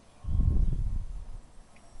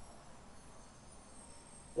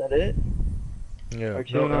 Is that it? Yeah. Or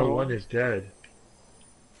two No, and all? L1 is dead.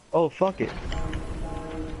 Oh, fuck it.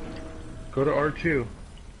 Go to R2.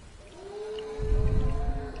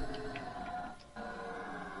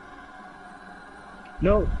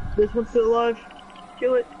 No, this one's still alive.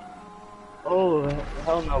 Kill it. Oh,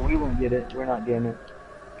 hell no, we won't get it. We're not getting it.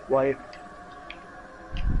 Wipe.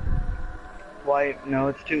 Wipe. No,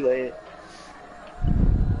 it's too late.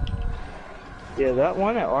 Yeah, that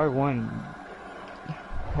one at R1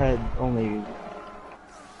 had only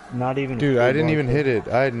not even. Dude, I didn't even hit it.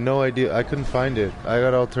 I had no idea. I couldn't find it. I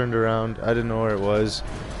got all turned around. I didn't know where it was.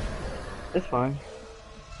 It's fine.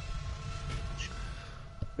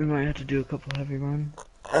 We might have to do a couple heavy runs.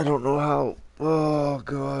 I don't know how. Oh,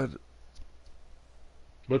 God.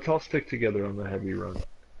 Let's all stick together on the heavy run.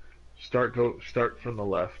 Start from the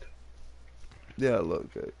left. Yeah, look.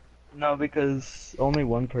 No, because only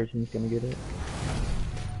one person's gonna get it.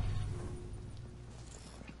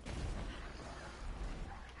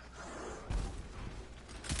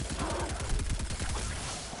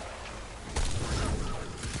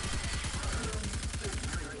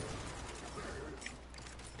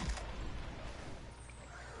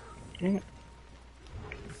 Dang it.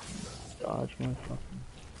 Dodge my fucking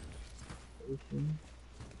person.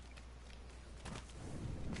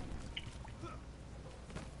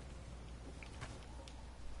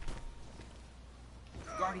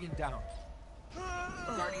 Guardian down.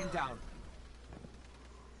 Guardian down.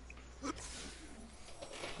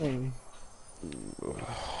 Hey.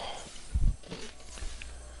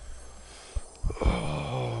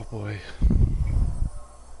 Oh, boy.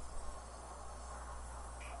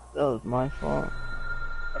 That was my fault.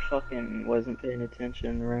 I fucking wasn't paying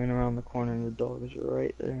attention, ran around the corner and the dogs were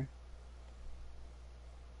right there.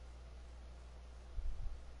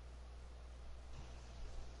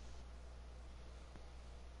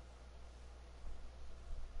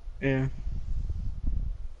 Yeah.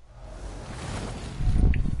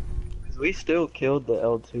 Cause we still killed the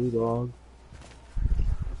L2 dog.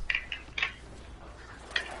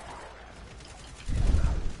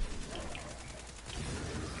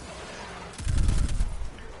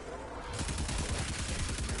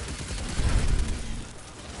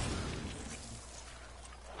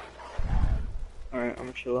 Alright, I'm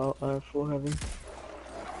gonna chill out. I have full heavy.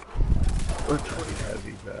 Or 20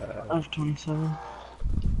 heavy bad. I have 27.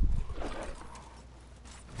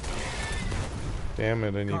 Damn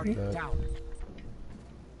it, I need Guardian that. down.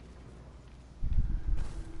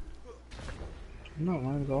 No,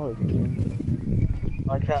 mine's always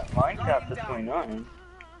mine capped at 29.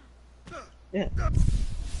 Yeah.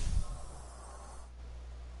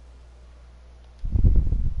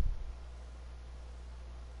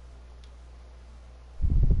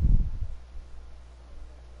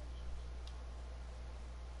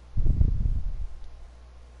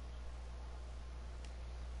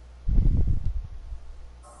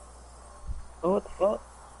 Oh, what the fuck?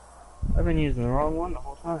 I've been using the wrong one the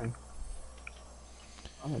whole time.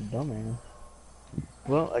 I'm a dumbass.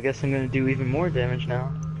 Well, I guess I'm gonna do even more damage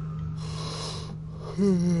now.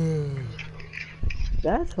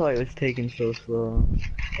 That's why it was taking so slow.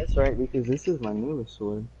 That's right, because this is my newest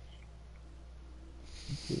sword.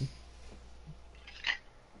 Let's see.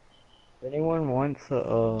 If anyone wants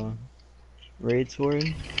a raid sword,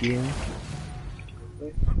 yeah.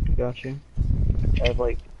 Got you. I have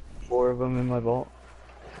like 4 of them in my vault.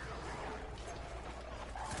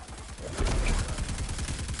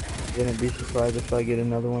 Wouldn't be surprised if I get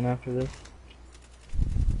another one after this.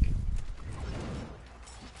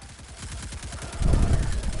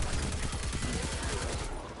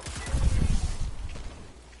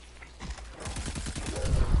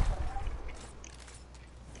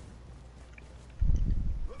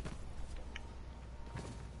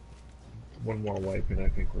 one more wipe and I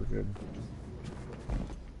think we're good.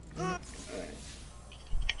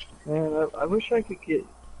 Man, I wish I could get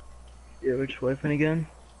which weapon again?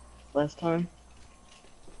 Last time?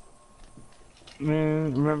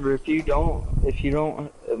 Man, remember if you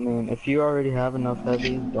already have enough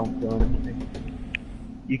heavies, don't kill anything.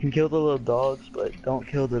 You can kill the little dogs, but don't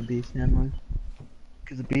kill the beast handlers.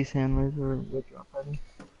 Because the beast handlers are what drop heavy.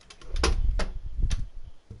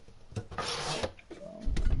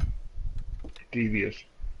 Devious.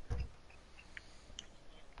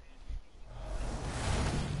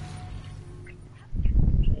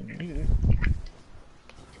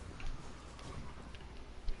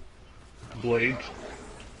 Blades.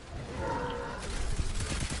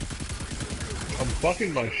 I'm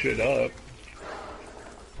fucking my shit up.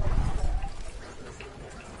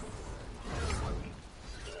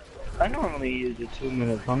 I normally use a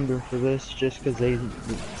 2-minute hunger for this just because they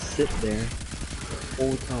sit there the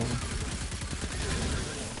whole time.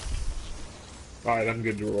 Alright, I'm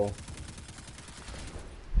good to roll.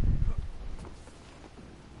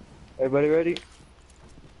 Everybody ready?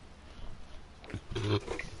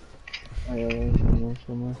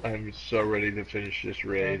 Somewhere. I'm so ready to finish this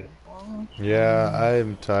raid. Yeah,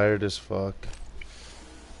 I'm tired as fuck.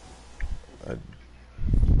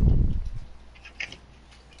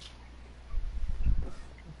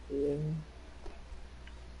 Yeah.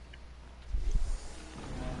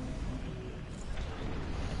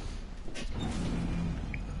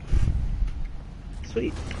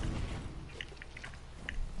 Sweet.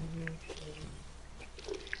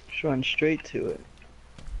 Just run straight to it.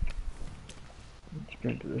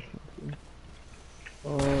 Sprint to this one.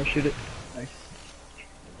 Oh, shoot it. Nice.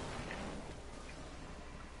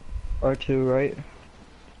 R2, right?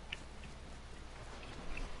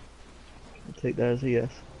 I'll take that as a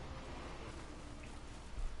yes.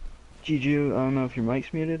 Juju, I don't know if your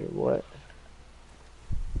mic's muted or what.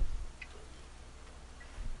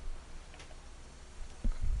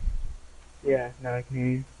 Yeah, now I can hear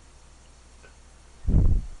you.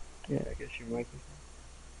 Yeah, I guess your mic is.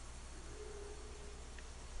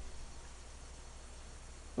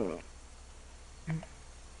 Oh.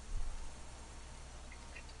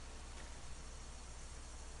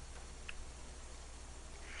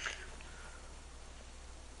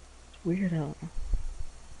 Weird out.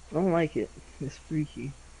 I don't like it. It's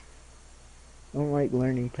freaky. I don't like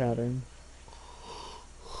learning patterns.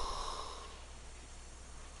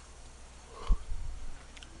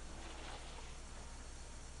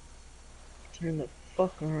 Turn the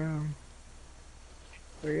fuck around.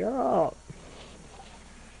 Hurry up!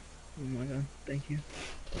 Oh my god, thank you.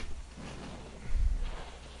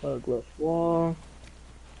 Hug left wall.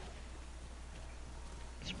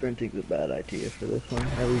 Sprinting's a bad idea for this one.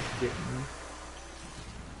 At least getting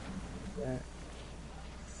that.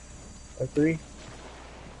 R3?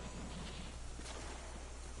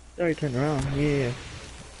 Already turned around, yeah.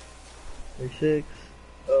 36.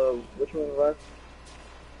 Which one left?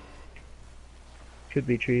 Could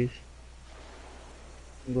be trees.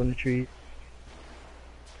 I'm going to trees.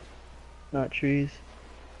 Not trees.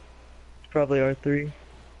 It's probably R3.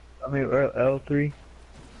 I mean L3.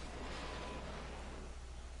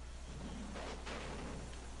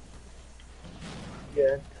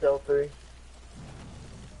 Yeah, it's L3.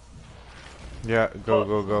 Yeah, go,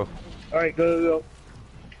 go, go. Alright, go.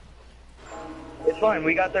 It's fine,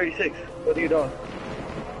 we got 36. What are you doing?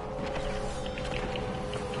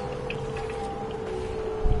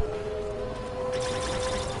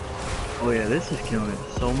 Oh yeah, this is killing it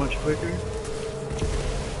so much quicker.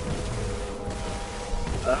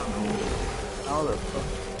 I don't know. How the fuck?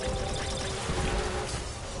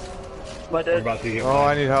 My dead. About to get Oh,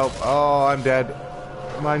 I need help. Oh, I'm dead.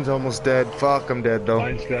 Mine's almost dead. Fuck, I'm dead though.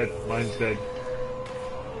 Mine's dead. Mine's dead.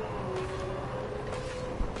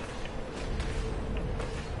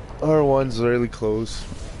 R1's really close.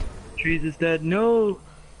 Trees is dead. No.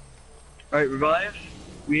 Alright, revive.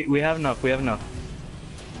 We have enough. We have enough.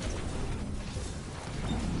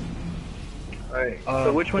 Alright.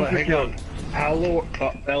 So which one's your kill?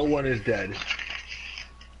 L1 is dead.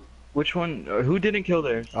 Which one? Who didn't kill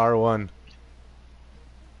theirs? R1.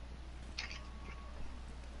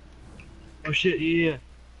 Oh shit! Yeah.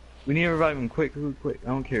 We need to revive him quick. Who? Quick. I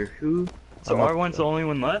don't care who. So I'm up. R1's the only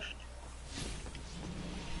one left.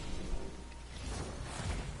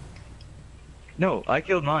 No, I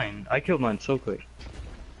killed mine. I killed mine so quick.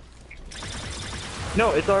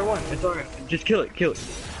 No, it's R1. It's R1. Just kill it. Kill it.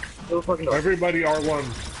 Kill the fucking dog. Everybody R1.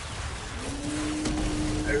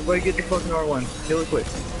 Everybody get the fucking R1. Kill it quick.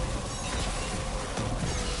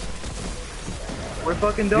 We're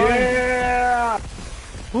fucking done. Yeah!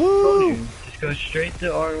 Told you. Just go straight to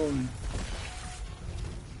R1.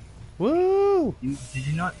 Woo! Did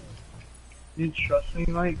you not? You trust me,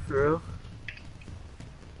 Mike, for real?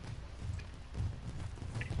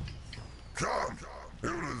 Come, you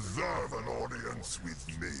deserve an audience with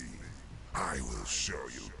me. I will show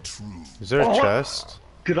you true. Is there a Oh! chest?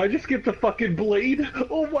 Did I just get the fucking blade?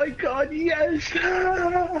 Oh my god, yes!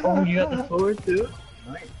 Oh, you got the sword too?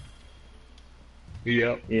 Nice.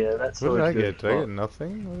 Yep. Yeah, that What did sword's I good get? as Did I fuck. get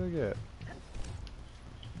nothing? What did I get?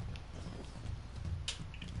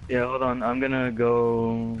 Yeah, hold on. I'm gonna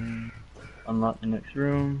go unlock the next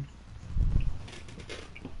room.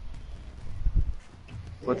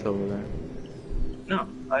 What's over there? No,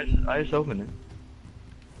 I just opened it.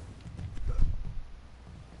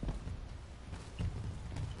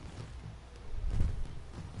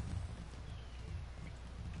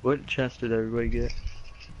 What chest did everybody get?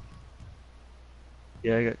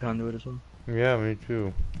 Yeah, I got conduit as well. Yeah, me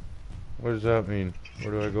too. What does that mean?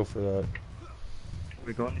 Where do I go for that?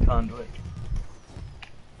 We're going to conduit.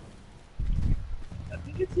 I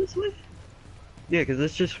think it's this way. Yeah, because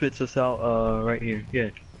this just fits us out right here. Yeah.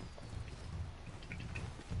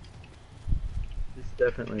 It's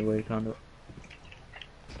definitely way conduit.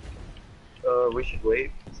 We should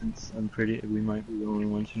wait since we might be the only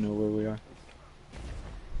ones who know where we are.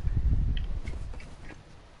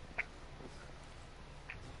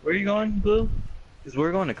 Where are you going, Blue? Because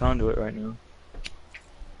we're going to conduit right now.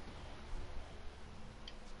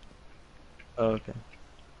 Oh, okay.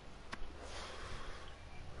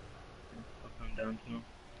 I'll come down to him.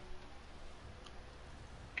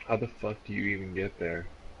 How the fuck do you even get there?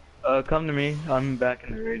 Come to me. I'm back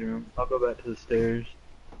in the raid room. I'll go back to the stairs.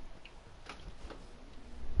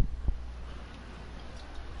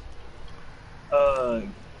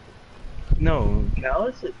 No,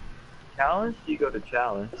 Chalice, you go to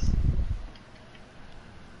Chalice.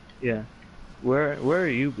 Yeah. Where are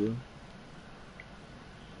you, Blue?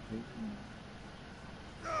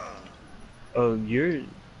 Oh, you're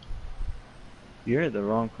at the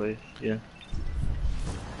wrong place. Yeah.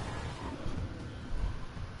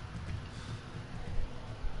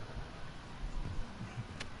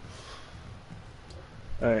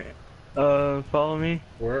 Alright. Follow me.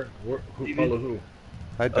 Who Steven? follow who?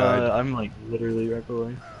 I died. I'm like literally right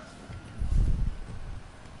below.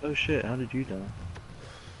 Oh shit, how did you die?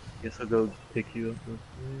 Guess I'll go pick you up real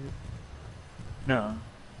quick. No.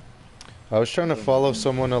 I was trying to follow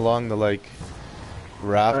someone along the like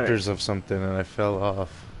rafters of something and I fell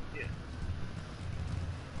off. Yeah.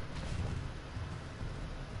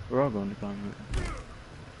 We're all going to convent.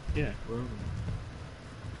 Yeah, we're all going.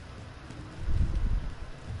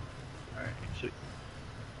 Alright, so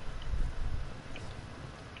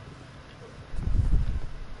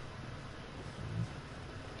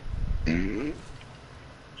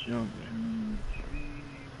jump in the tree,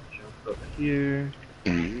 jump up here.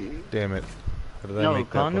 Damn it. How did I No, make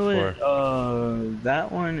that conduit, before?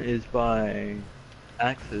 that one is by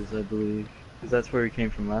axes, I believe. Because that's where we came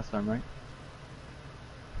from last time, right?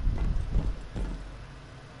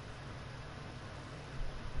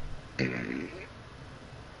 I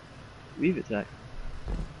believe it's axes.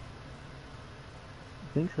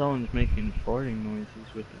 I think someone's making farting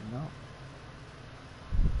noises with their mouth.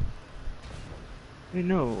 Wait,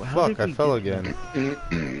 no, how Fuck, did I we fell get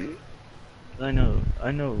again. I know.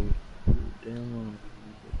 Damn well.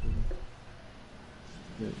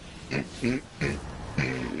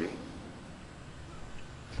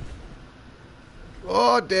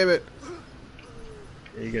 Oh, damn it.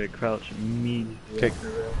 Yeah, you gotta crouch immediately. Kick. After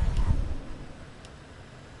that.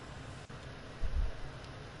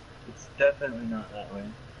 It's definitely not that way.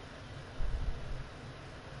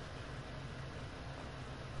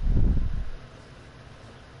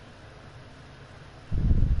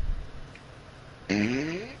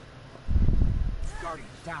 Guardian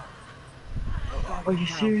down. Are you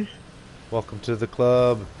serious? Welcome to the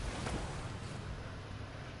club.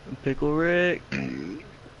 Pickle Rick.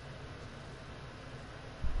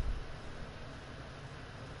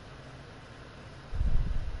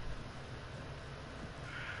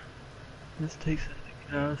 This takes us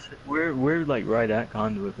to chaos. We're like right at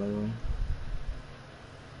conduit, by the way.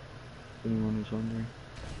 If anyone was wondering.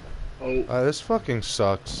 Oh, This fucking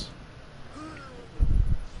sucks.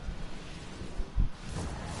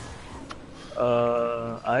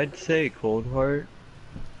 I'd say Cold Heart.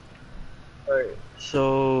 Alright,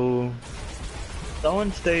 so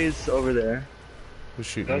someone stays over there Who's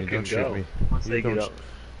shooting me? Duncan, Don't shoot go. me. once You they get don't up.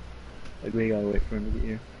 Like we gotta wait for him to get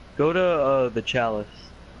here. Go to the Chalice.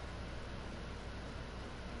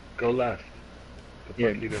 go left. The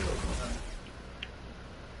Yeah. fuck you doing?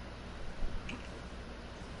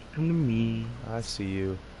 Come to me. I see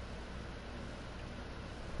you.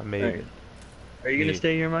 Maybe. Alright. Are you gonna Yeah.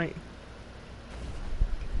 stay here, Mike?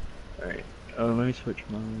 Alright. Let me switch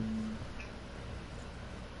mine.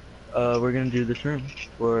 We're gonna do this room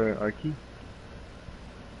for our key.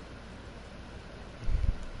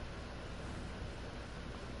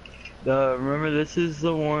 Remember, this is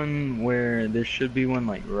the one where there should be one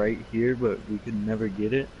like right here, but we could never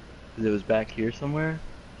get it because it was back here somewhere.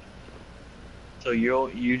 So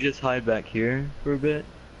you just hide back here for a bit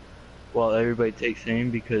while everybody takes aim,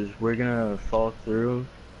 because we're gonna fall through.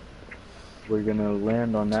 We're gonna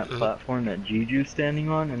land on that platform that Juju's standing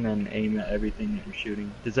on, and then aim at everything that you're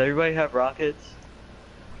shooting. Does everybody have rockets?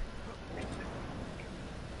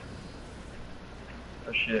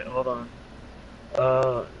 Oh shit! Hold on.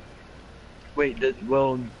 Wait. Does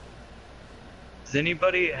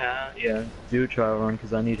anybody have? Yeah, do a trial run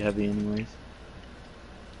because I need heavy anyways.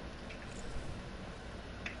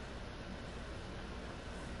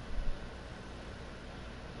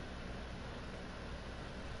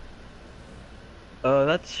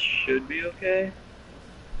 That should be okay.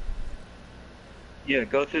 Yeah,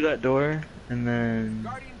 go through that door, and then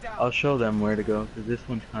Guardian down. I'll show them where to go, because this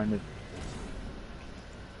one's kind of...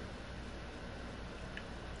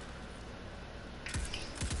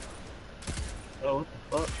 Oh, what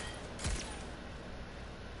the fuck?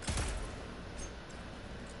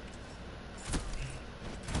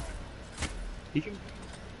 He can...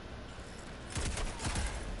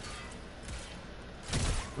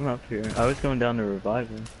 I'm up here. I was going down to revive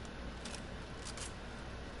him.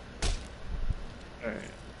 Alright.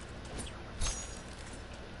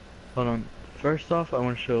 Hold on. First off, I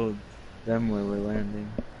want to show them where we're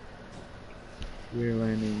landing. We're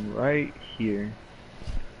landing right here.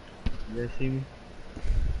 You guys see me?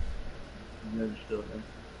 They're still there.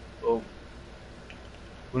 Oh.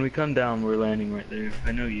 When we come down, we're landing right there.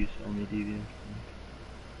 I know you saw me, Devious.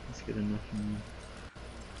 Let's get enough from you.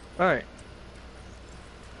 Alright.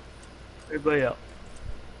 Everybody out.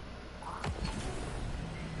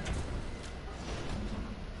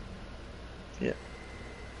 Yeah.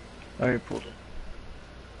 Alright, pulled it.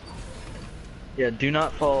 Yeah, do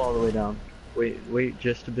not fall all the way down. Wait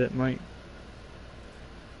just a bit, Mike.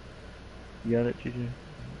 You got it, GG?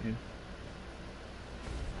 Yeah.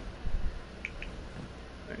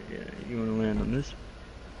 Alright, yeah, you wanna land on this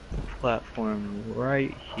platform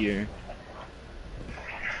right here.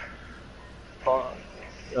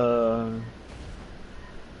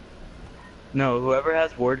 No, whoever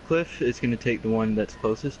has Wardcliff is gonna take the one that's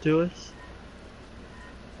closest to us.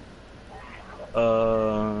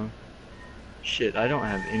 Shit, I don't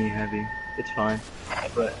have any heavy. It's fine,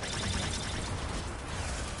 but...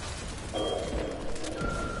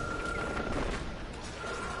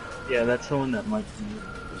 Yeah, that's the one that might be.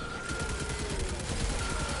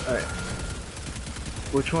 Alright.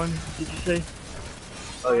 Which one did you say?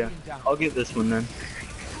 Oh yeah, I'll get this one then.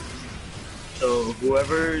 So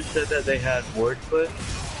whoever said that they had Wardcliff,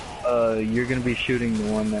 you're gonna be shooting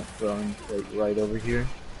the one that's like right over here.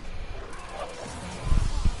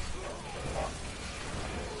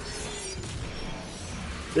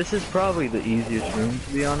 This is probably the easiest room,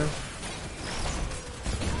 to be honest.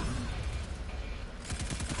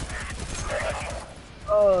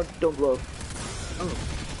 Oh, don't blow. Oh.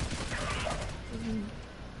 I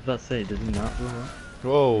was about to say, did he not blow up?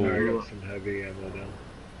 Whoa. I got some heavy ammo down.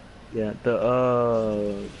 Yeah,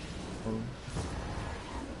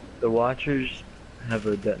 the Watchers have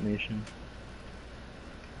a detonation.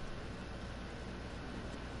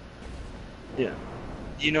 Yeah.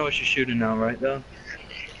 You know what you're shooting now, right, though?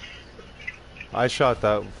 I shot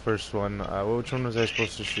that first one. Which one was I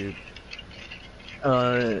supposed to shoot?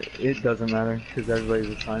 It doesn't matter, because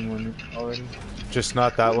everybody's assigned one already. Just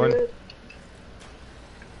not that one?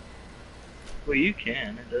 Well, you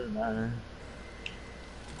can, it doesn't matter.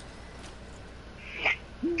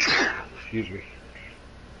 Excuse me.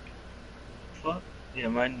 Fuck? Yeah,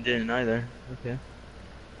 mine didn't either. Okay.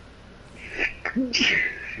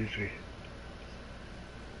 Excuse me.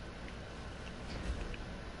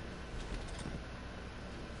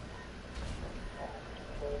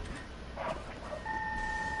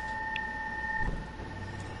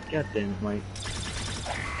 God damn it, Mike.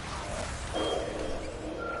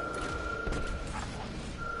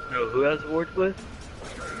 No, who has Wardcliff?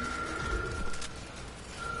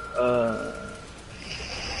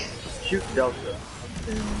 Shoot Delta.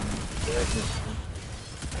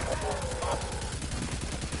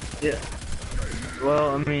 Yeah. Well,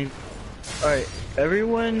 I mean, alright,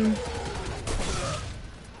 everyone.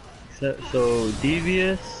 Except, so,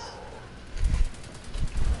 Devious.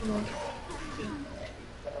 Hold on.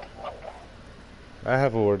 I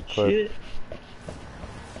have a word clip. Shit.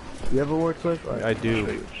 You have a war clip? Alright, I I'll do.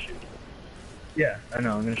 show you what to shoot. Yeah, I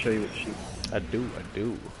know. I'm gonna show you what to shoot. I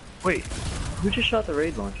do. Wait, who just shot the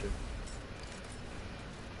raid launcher?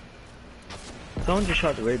 Someone just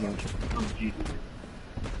shot the raid launcher. Oh, Jesus.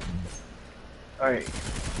 Alright.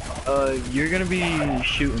 You're gonna be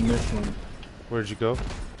shooting this one, Where'd you go?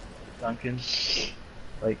 Duncan.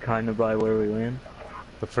 Like, kinda by where we land.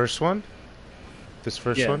 The first one? This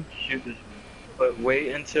first one? Shoot this one. But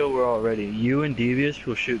wait until we're all ready. You and Devious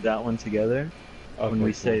will shoot that one together when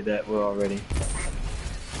we say that we're all ready.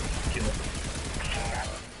 Kill it.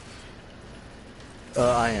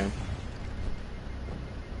 I am.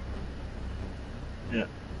 Yeah.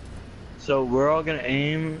 So we're all gonna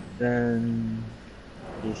aim, then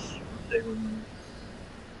just say when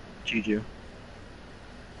Juju.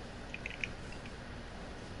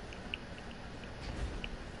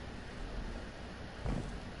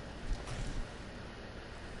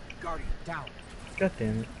 Guardian, down. God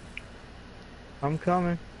damn it. I'm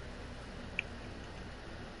coming.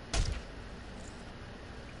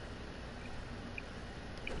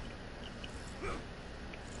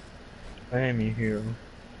 I am your hero.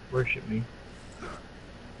 Worship me.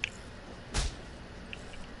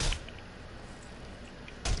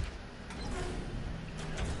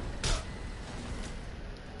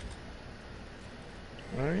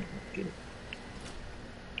 Alright, let's get it.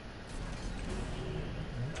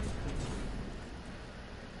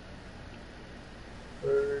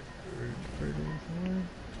 Bird is there.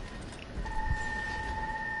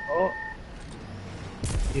 Oh!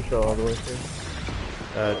 He fell all the way through.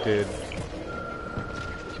 Did.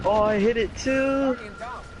 Oh, I hit it too! Guardian,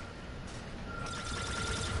 down.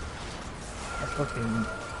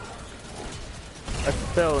 I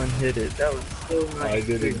fell and hit it. That was so nice. I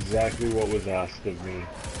did exactly what was asked of me.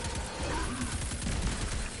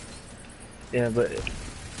 Yeah, but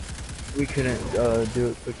we couldn't do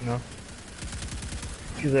it quick enough.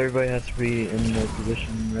 Because everybody has to be in their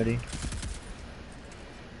position ready.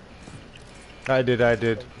 I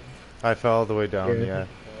did. I fell all the way down, yeah.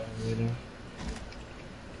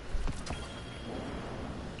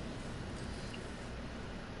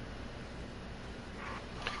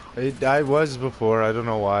 I was before, I don't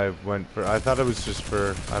know why I went for, I thought it was just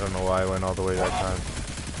for, I don't know why I went all the way that time.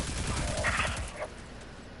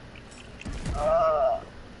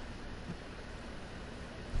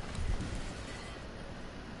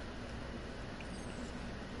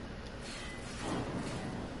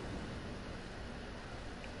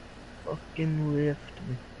 Fucking lift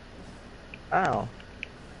me. Ow.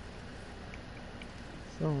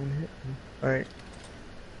 Someone hit me. Alright.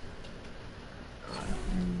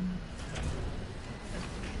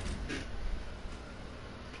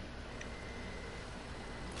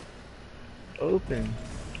 Open.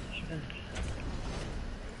 Shit.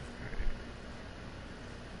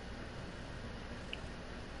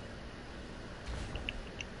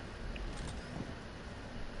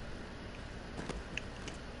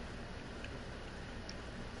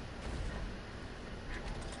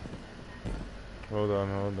 Hold on.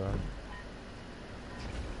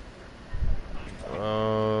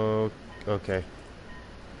 Oh, okay.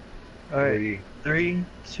 Alright. 3,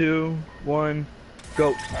 2, 1,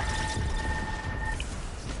 go.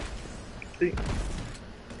 See?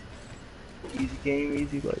 Easy game,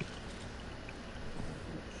 easy life.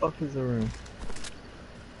 Fuck is the room?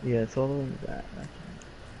 Yeah, it's all the way in the back.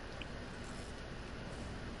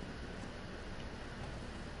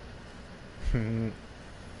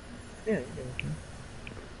 Yeah, okay.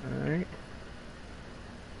 Alright.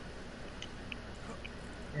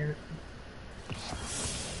 Alright.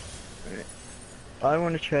 I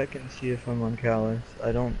want to check and see if I'm on Callus.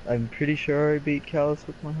 I'm pretty sure I beat Callus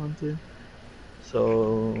with my hunter.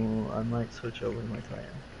 So I might switch over to my Titan.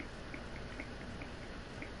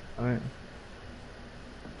 Alright.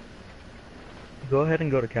 Go ahead and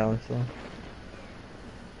go to Callus though.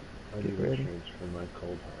 I Get need ready. to transfer my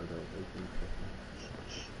cold heart over.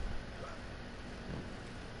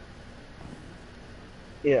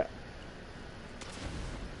 Yeah.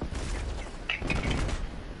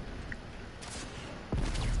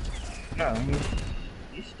 No,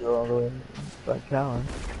 he's still all the way by Callus.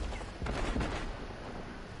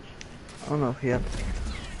 I don't know if he had.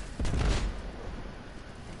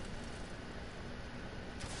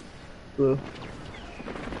 Blue.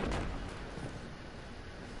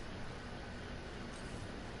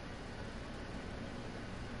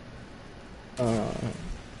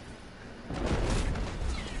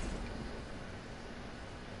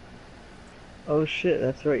 Oh shit,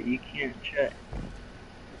 that's right, you can't check.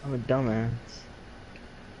 I'm a dumbass.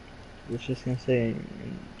 I was just gonna say,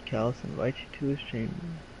 Callus invites you to his chamber.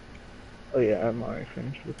 Oh yeah, I'm already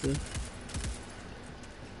finished with this.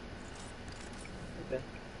 Okay.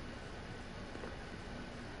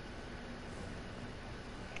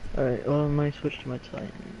 Alright, well I might switch to my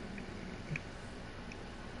Titan.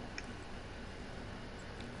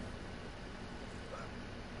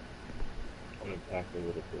 I'm gonna pack a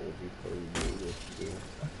little gold before we do this too.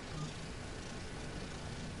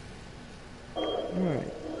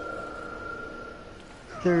 Alright.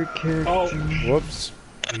 Third Oh! character. Whoops.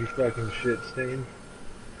 You fucking shit stain.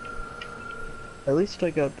 At least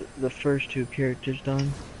I got the first two characters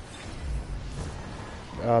done.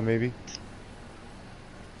 Maybe.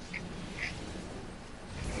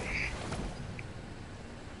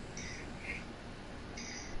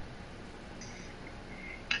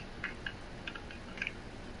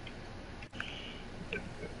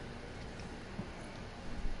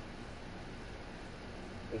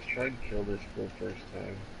 Let's try and kill this for the first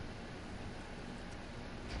time.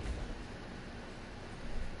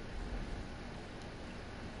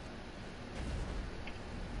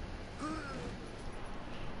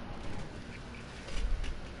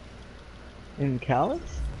 In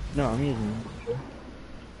Callus? No, I'm using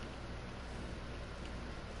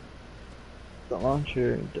the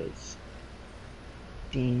launcher does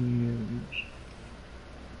damage.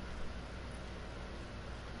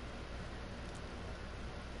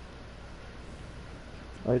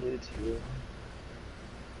 I do too.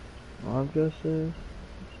 Mob Justice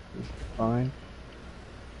is fine.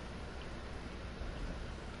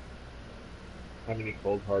 How many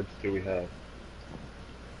cold hearts do we have?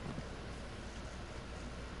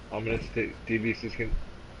 I'm gonna stay. Devious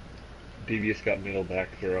got middle back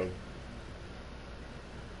throw.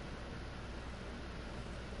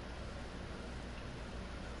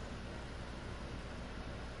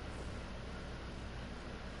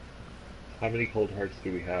 How many cold hearts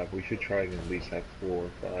do we have? We should try and at least have 4 or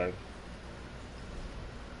 5.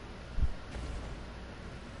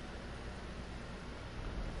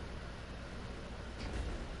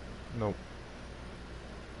 Nope.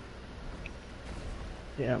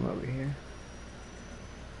 Yeah, I'm over here.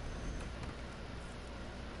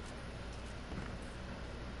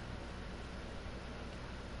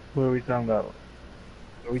 What are we talking about?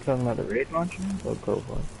 Are we talking about the raid launcher or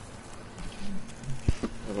Cobalt?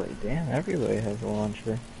 I was like, damn, everybody has a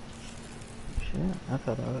launcher. Shit, I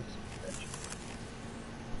thought I was.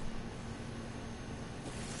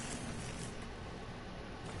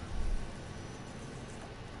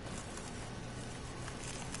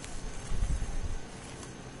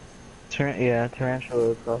 Yeah, Tarantula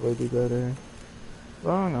would probably be better.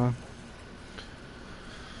 Well, I don't know.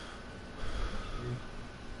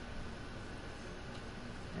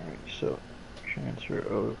 Alright, so transfer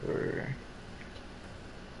over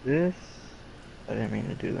this. I didn't mean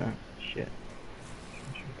to do that. Shit.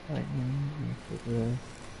 Transfer Titan. Put this.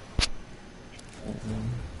 Titan.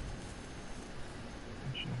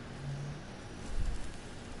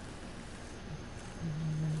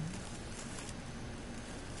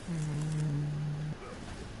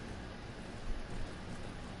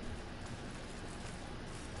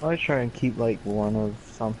 I try and keep like one of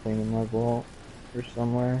something in my vault or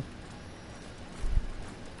somewhere.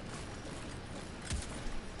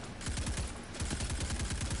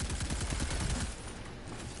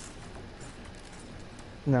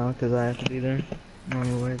 No, because I have to be there. I'm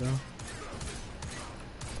on the way though.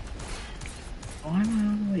 Why am I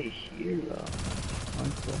on the way here though?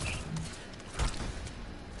 One question.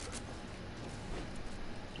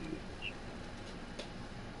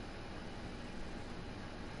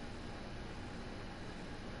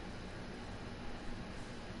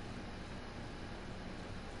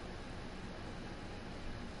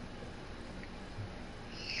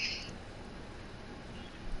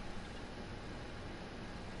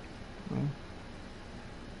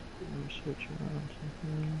 Switch around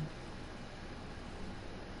something.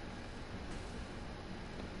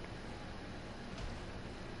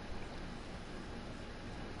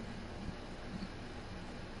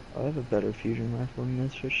 I have a better fusion rifle than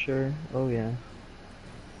this for sure. Oh yeah.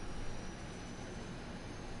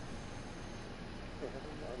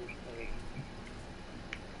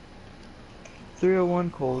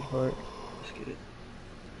 301 cold heart. Let's get it.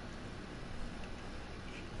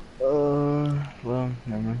 Well,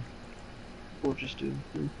 never mind. We'll just do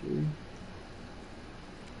 3-3.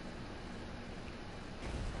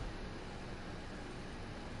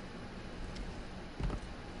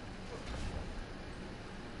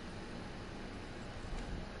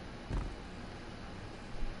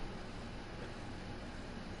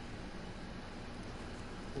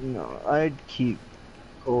 No, I'd keep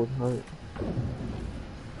cold heart.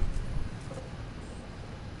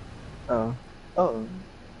 Oh. Oh.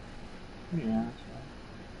 Yeah, that's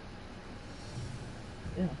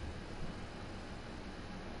fine. Yeah.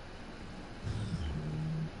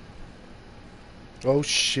 Oh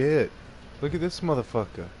shit! Look at this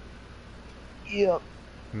motherfucker. Yep.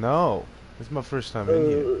 No, this is my first time in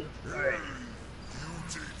here. Alright.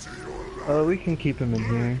 Duty to your We can keep him in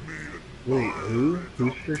here. Wait, who?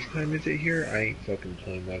 Whose first time is it here? I ain't fucking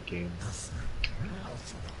playing that game.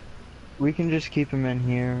 We can just keep him in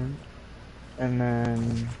here, and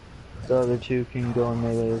then the other two can go in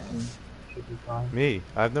melee with him. Should be fine. Me?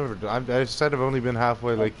 I've never. I said I've only been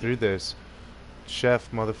halfway like through this.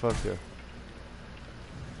 Chef, motherfucker.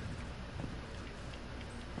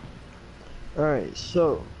 Alright,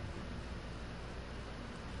 so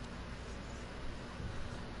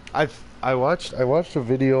I watched a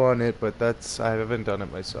video on it, but I haven't done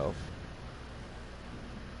it myself.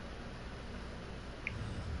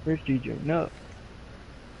 where's DJ? No.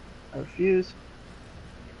 I refuse.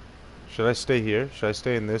 Should I stay here? Should I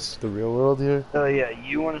stay in the real world here? Oh yeah,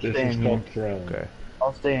 you want to This stay is in here. called Throne. Okay.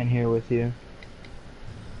 I'll stay in here with you.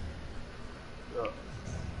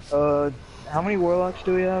 How many warlocks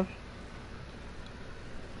do we have?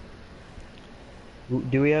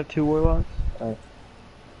 Do we have 2 warlocks? Alright.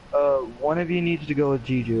 One of you needs to go with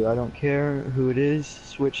Jiju. I don't care who it is.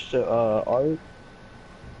 Switch to, Art.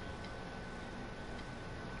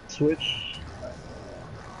 Switch.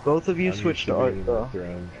 Both of you I'm switch used to being Art, though.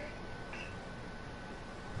 Throne.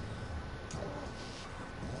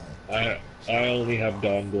 I only have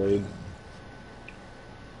Dawnblade.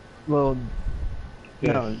 Well,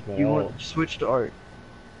 Yes, no, well, you want to switch to Art.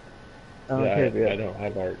 I don't care if you I have. don't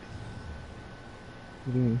have art.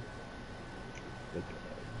 Mm.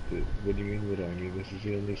 What do you mean, what do I mean? This is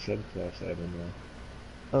the only subclass I don't know.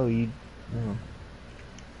 Oh, you. Oh.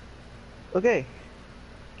 Okay.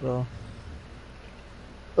 Well.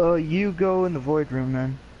 You go in the void room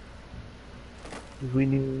then. 'Cause we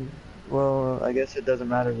knew. Well, I guess it doesn't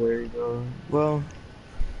matter where you go. Well.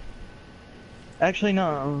 Actually,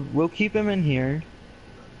 no. We'll keep him in here.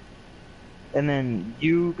 And then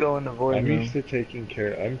you go in the void I'm room. used to taking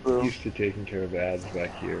care. I'm Well- used to taking care of ads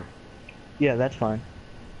back here. Yeah, that's fine.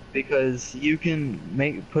 Because you can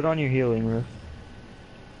put on your healing roof.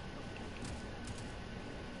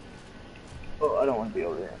 Oh, I don't want to be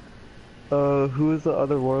over there. Who is the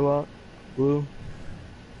other warlock? Blue?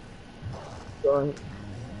 Sorry.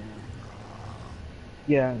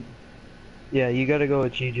 Yeah. Yeah, you gotta go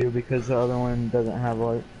with Chiju because the other one doesn't have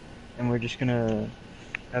art. And we're just gonna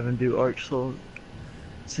have him do Arch Soul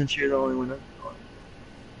since you're the only one that's art.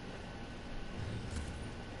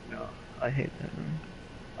 No, I hate that room.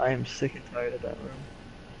 I am sick and tired of that room.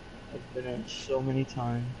 I've been in it so many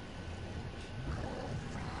times.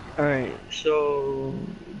 Alright, so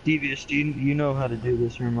Devious, you know how to do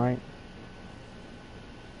this room, right?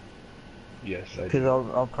 Yes, I Because do.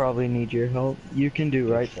 I'll probably need your help. You can do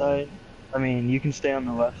That's right fine. side. I mean, you can stay on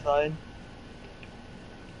the left side.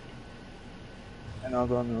 And I'll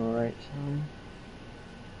go on the right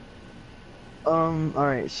side.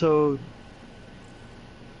 Alright, so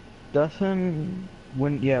Dustin,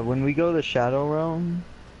 when we go to Shadow Realm,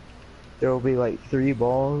 there will be like 3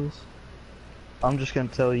 balls. I'm just gonna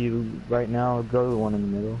tell you right now, go to the one in the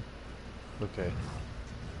middle. Okay.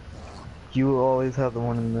 You will always have the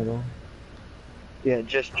one in the middle. Yeah,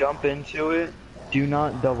 just jump into it. Do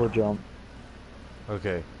not double jump.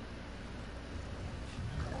 Okay.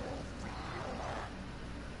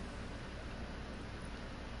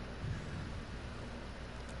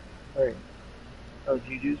 Alright. Oh,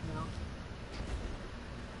 Juju's now?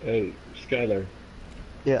 Hey, Skylar,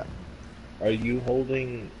 Yeah. are you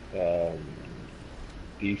holding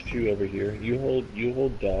these 2 over here? You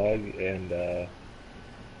hold dog and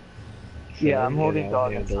Yeah, Sun, I'm holding and I'll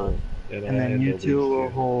dog and handle- Sun. And, And I'll then you handle two these will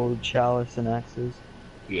 2. hold Chalice and Axes.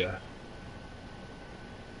 Yeah.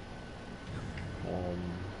 Um.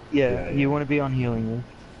 Yeah, Yeah, you yeah. want to be on healing roof.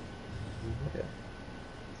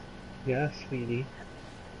 Yeah, sweetie.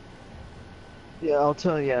 Yeah, I'll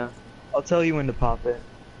tell you when to pop it.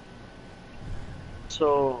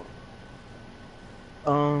 So,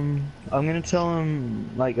 I'm gonna tell him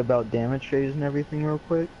like about damage phase and everything real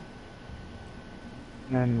quick.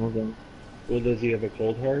 And then we'll go. Well, does he have a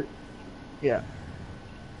cold heart? Yeah.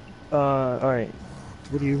 Alright.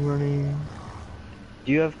 What are you running?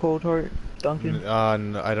 Do you have Cold Heart, Duncan?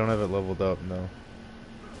 No, I don't have it leveled up, no.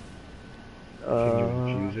 Can you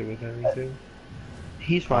infuse it with anything?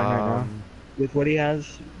 He's fine right now. With what he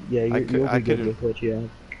has, yeah, you'll be good with what you have.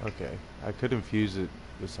 Okay. I could infuse it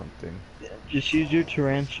with something. Yeah, just use your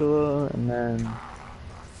Tarantula and then...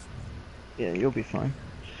 Yeah, you'll be fine.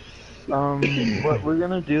 What we're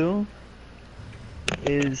gonna do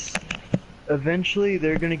is eventually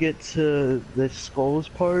they're gonna get to the skulls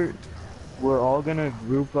part. We're all gonna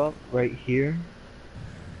group up right here.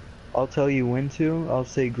 I'll tell you when to. I'll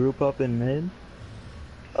say group up in mid.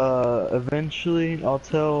 Eventually I'll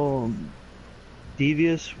tell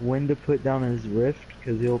Devious when to put down his rift,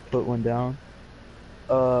 because he'll put one down.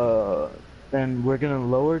 Then we're gonna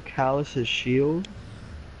lower Callus's shield,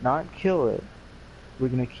 not kill it. We're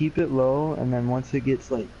gonna keep it low, and then once it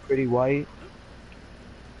gets like pretty white,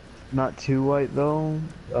 not too white though,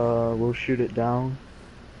 we'll shoot it down.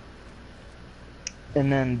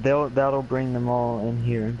 And then that'll bring them all in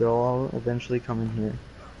here. They'll all eventually come in here.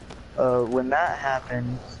 When that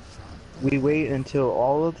happens, we wait until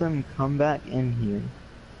all of them come back in here.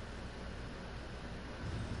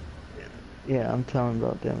 Yeah, I'm telling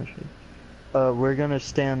about damage. We're gonna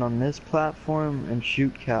stand on this platform and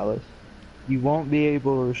shoot Callus. You won't be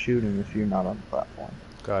able to shoot him if you're not on the platform.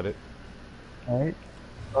 Got it. Alright?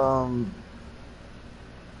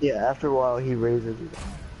 Yeah, after a while he raises his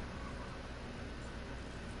arm.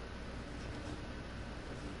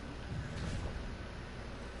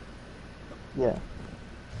 Yeah.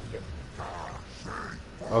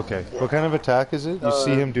 Okay. What kind of attack is it? You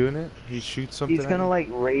see him doing it? He shoots something He's at gonna you? like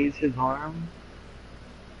raise his arm.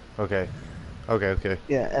 Okay. Okay.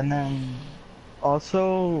 Yeah, and then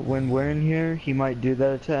also when we're in here, he might do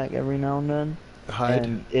that attack every now and then. Hide.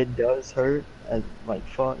 And it does hurt. Like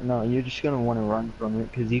fuck, no, you're just gonna want to run from it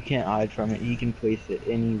because you can't hide from it. He can place it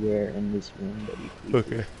anywhere in this room that he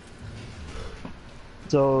pleases. Okay.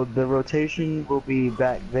 So the rotation will be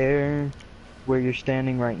back there, where you're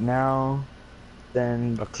standing right now.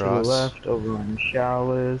 Then to the Across. left over on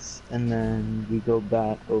Chalice, and then we go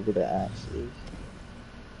back over to Axes.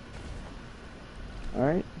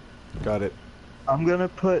 Alright? Got it. I'm gonna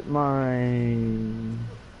put my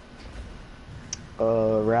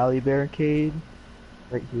rally barricade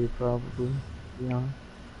right here probably. Yeah.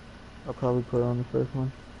 I'll probably put it on the first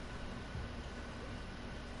one.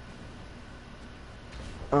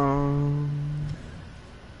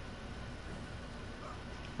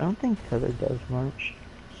 I don't think Tether does much,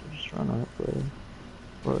 so just run up with.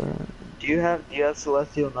 Or do you have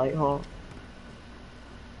Celestial Nighthawk?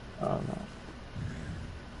 Oh no.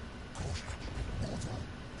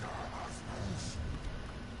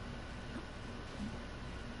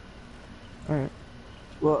 Alright.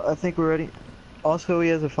 Well, I think we're ready. Also, he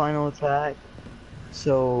has a final attack,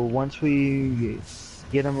 so once we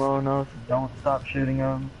get him low enough, don't stop shooting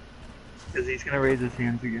him, because he's gonna raise his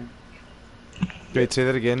hands again. Wait, say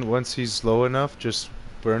that again. Once he's low enough, just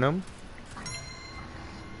burn him?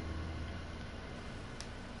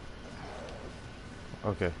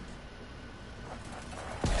 Okay.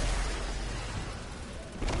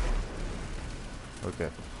 Okay.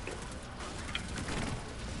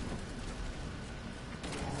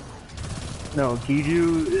 No,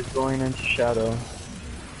 Giju is going into Shadow.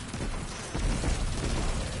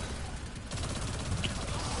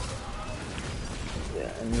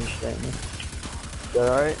 Yeah, and you're staying. Is that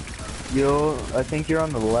alright? I think you're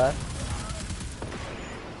on the left.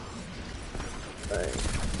 Alright.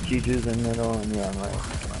 Giju's in the middle and you're on right.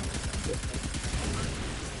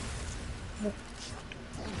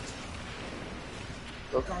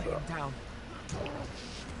 Guardian down.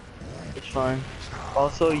 It's fine.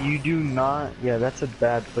 Also, you do not... Yeah, that's a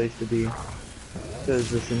bad place to be. Because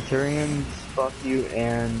the Centurions fuck you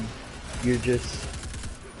and you're just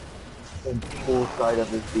in full sight of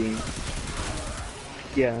his beam.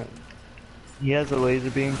 Yeah. He has a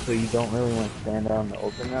laser beam, so you don't really want to stand out in the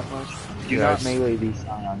open that much. Do not melee these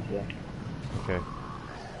scions yet. Okay.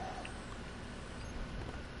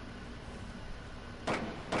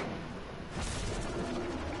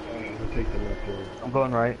 I'll take the left road. I'm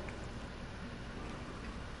going right.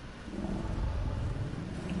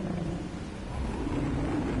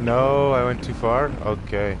 No, I went too far?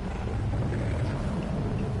 Okay.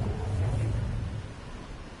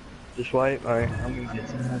 Just white? Alright, I'm gonna get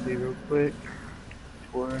some heavy real quick.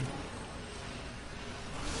 Or...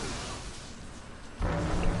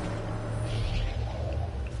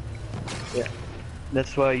 Yeah.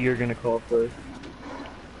 That's why you're gonna call first.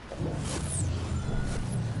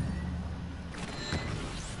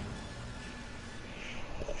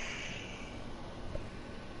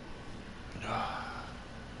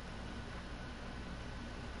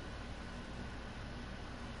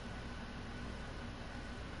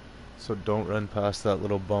 So don't run past that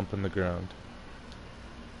little bump in the ground.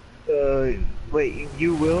 Wait,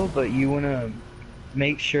 you will, but you wanna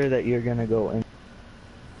make sure that you're gonna go in.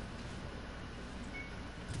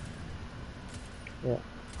 Yeah.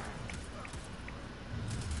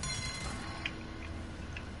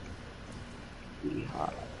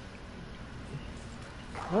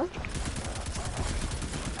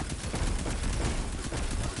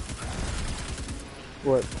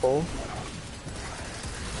 What, pole?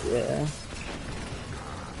 Yeah.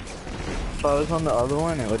 If I was on the other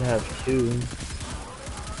one, it would have 2.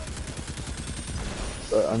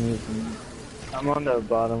 But I'm on the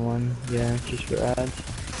bottom one, yeah, just for ads.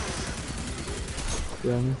 To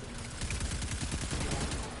be honest.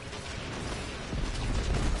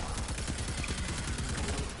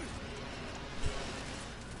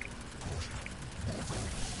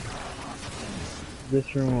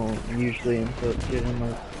 This room will usually end up getting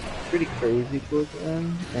like pretty crazy towards the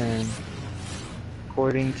end, and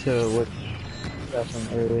according to what happened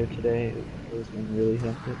earlier today, it was getting really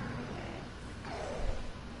hectic.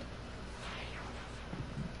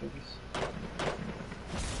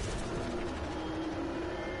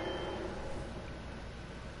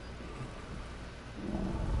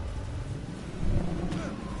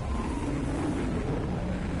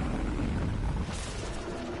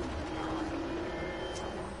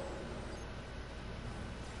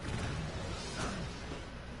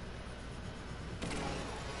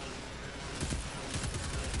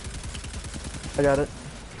 I got it.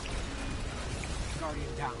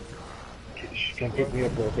 Guardian down. Come pick me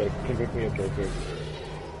up real quick. Come pick me up real quick.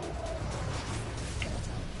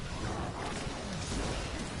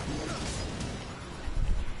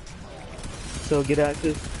 So get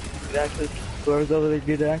access. Get access. Whoever's over there,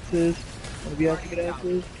 get access. Wanna be out to get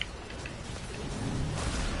access?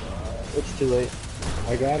 It's too late.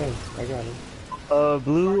 I got him. I got him.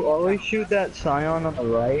 Blue, always shoot that scion on the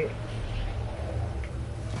right.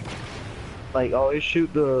 Like, always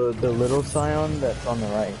shoot the little scion that's on the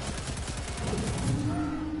right.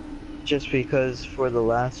 Just because for the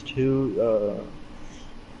last 2,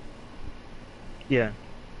 yeah,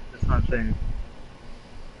 that's what I'm saying.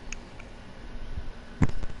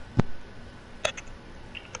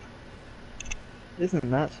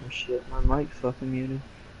 Isn't that some shit? My mic's fucking muted.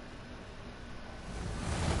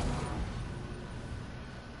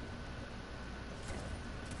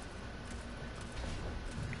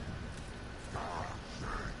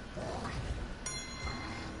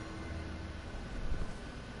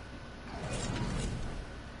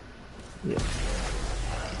 Yeah.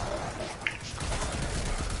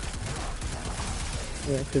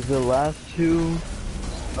 Yeah, because the last 2,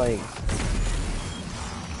 like,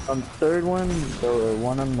 on the third one, the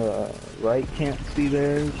one on the right can't see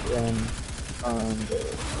theirs, and on the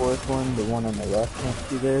fourth one, the one on the left can't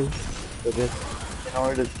see theirs. So just, in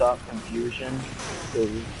order to stop confusion,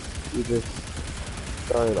 we just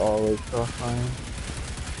started always crossfire.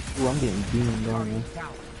 Ooh, I'm getting beamed down Guardian there.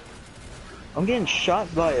 down. I'm getting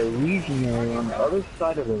shot by a legionary on the other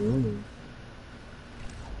side of the room.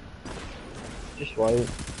 Just white.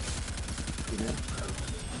 Yeah.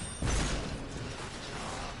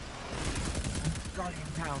 Guardian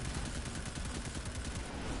down.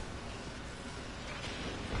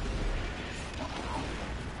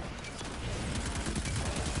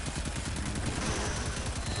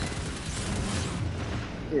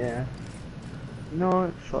 Yeah. You know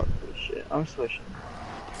what? Fuck this shit. I'm switching.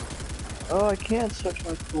 Oh, I can't switch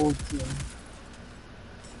my cold too.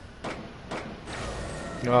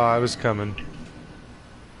 Oh, I was coming.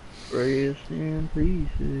 Rest in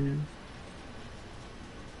pieces.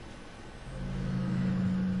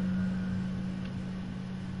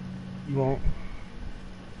 You won't.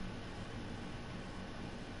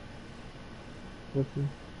 Listen.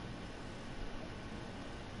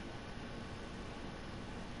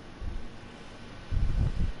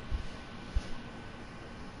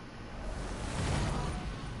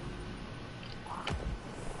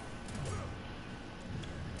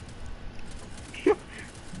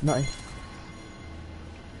 Nice.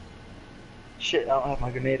 Shit, I don't have my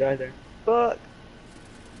grenade either. Fuck!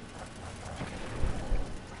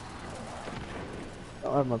 I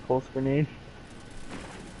don't have my pulse grenade.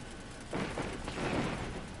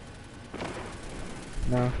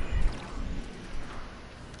 No.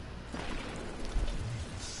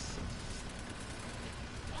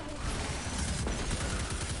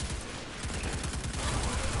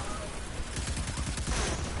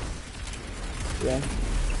 Yeah.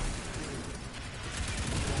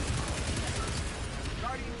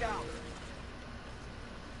 Guardian down.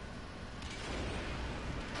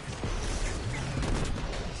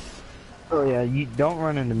 Oh yeah, you don't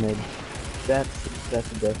run into mid. That's a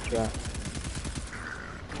death trap.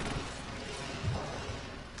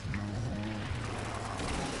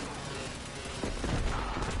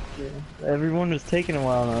 Yeah. Everyone was taking a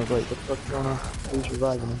while and I was like, what the fuck's going on? Who's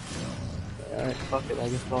reviving him? Alright, fuck it, I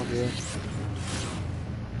guess I'll do it.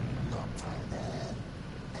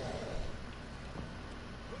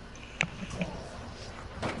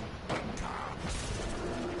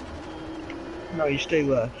 No, you stay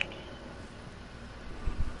left.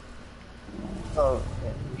 Oh,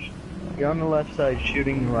 you're on the left side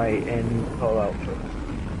shooting right and you call out first.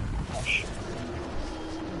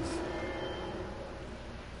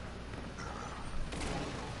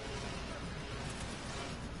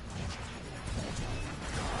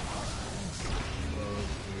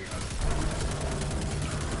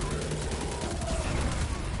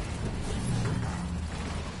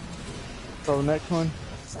 So next one.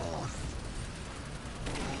 So,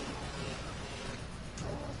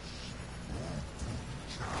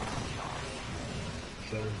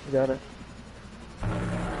 Got it.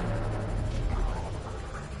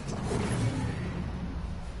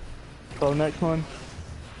 So next one.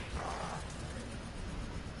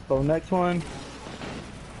 So next one.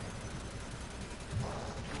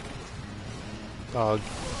 Oh, got it.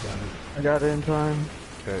 I got it in time.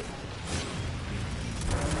 Okay.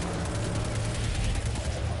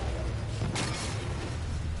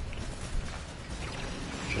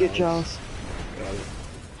 Get Charles. got it.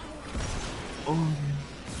 Oh.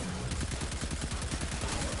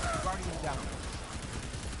 Guardian down.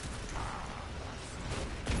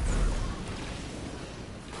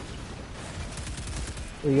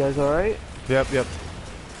 Are you guys alright? Yep, yep.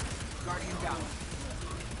 Guardian down.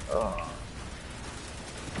 Oh.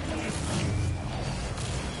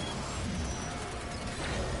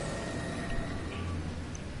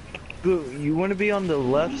 Boo, you want to be on the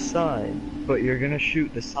left side, but you're gonna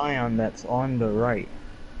shoot the scion that's on the right.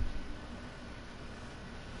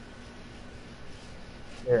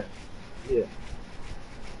 Yeah. Yeah.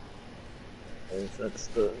 That's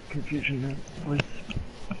the confusion that was.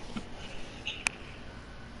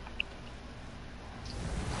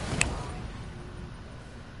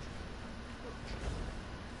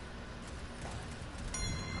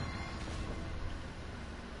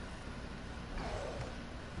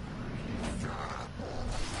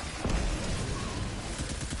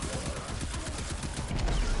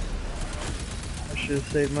 I should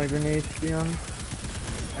have saved my grenades, to be honest.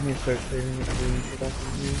 I need to start saving it for that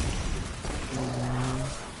here.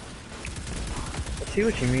 I see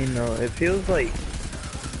what you mean though. It feels like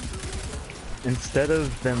instead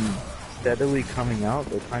of them steadily coming out,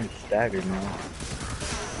 they're kind of staggered now.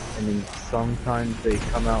 And then sometimes they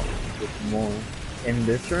come out with more. In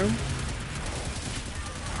this room, it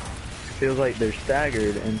feels like they're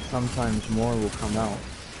staggered and sometimes more will come out.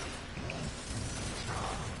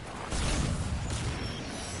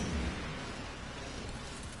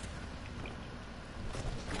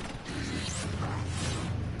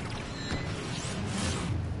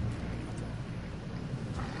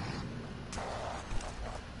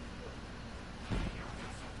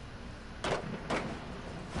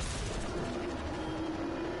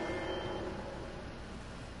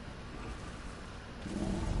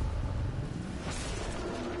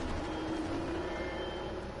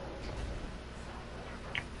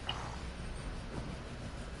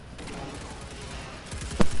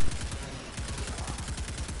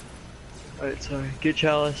 Alright, sorry. Get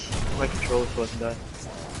Chalice. My controller wasn't die.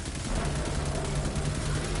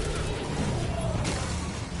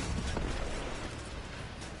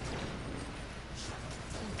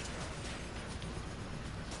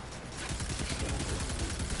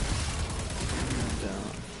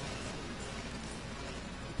 Down.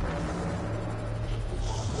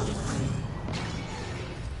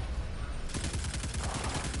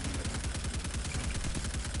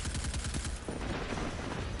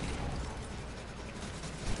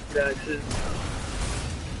 Jackson.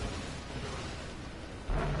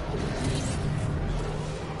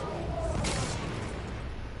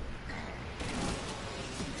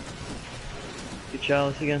 Get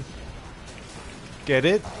Chalice again. Get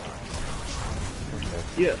it?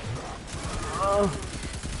 Yeah.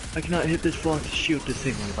 I cannot hit this block to shield to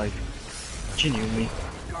save my life. Genuinely.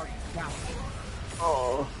 Guardian down.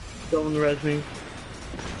 Oh, don't res me.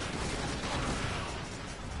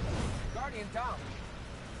 Guardian down.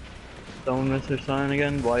 Don't miss her sign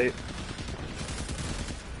again. White.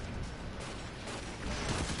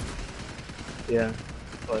 Yeah.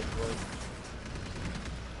 Plus white.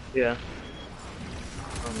 Yeah.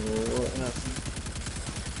 I don't know what happened.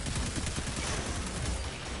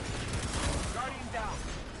 Guardian down.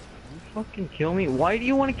 You fucking kill me? Why do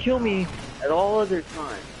you want to kill me at all other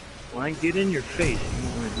times? When I get in your face, you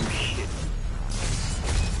don't want to do shit.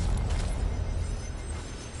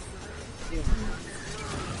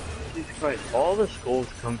 Jesus Christ, all the skulls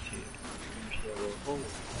come to you. Holy.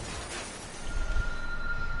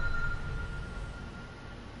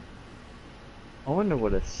 I wonder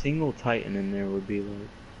what a single Titan in there would be like.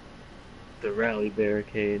 The rally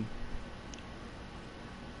barricade.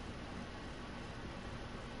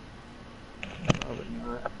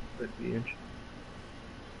 Could be interesting.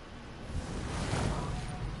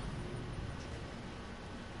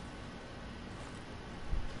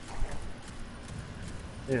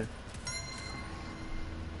 Yeah.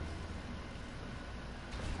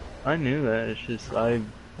 I knew that, it's just I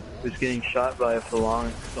was getting shot by a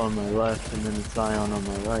phalanx on my left and then a scion on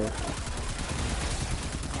my right.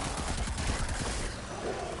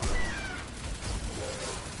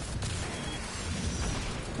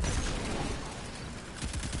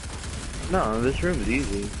 No, this room is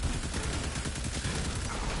easy.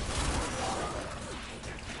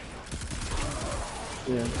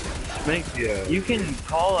 Yeah. Yeah. You can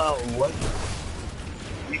call out what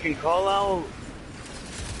you can call out.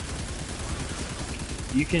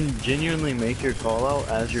 You can genuinely make your call out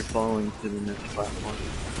as you're falling to the next platform.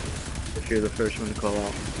 If you're the first one to call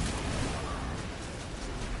out.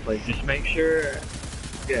 Like, just make sure.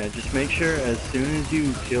 Yeah, just make sure as soon as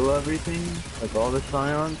you kill everything, like all the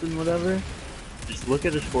scions and whatever, just look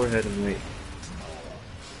at his forehead and wait.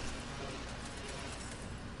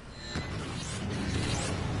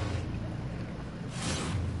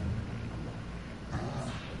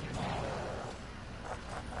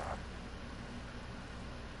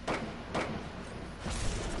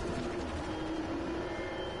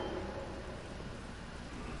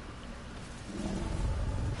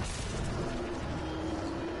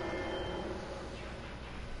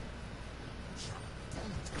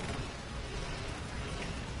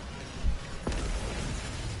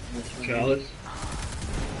 Chalice?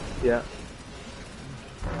 Yeah.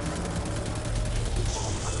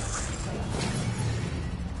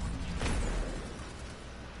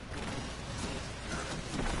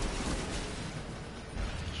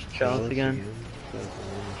 Chalice again. That's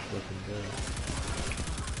almost fucking dead.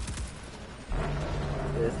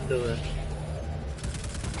 Yeah, it's still there.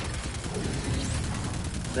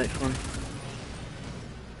 Next one.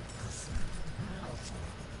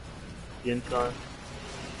 Yinsan.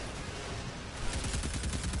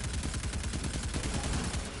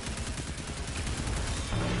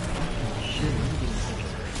 Shit.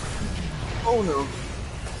 Oh no.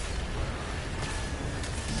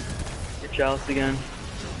 Get Chalice again.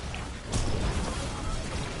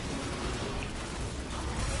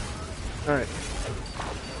 Alright.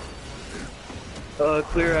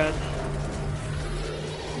 Clear ads.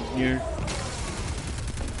 Here.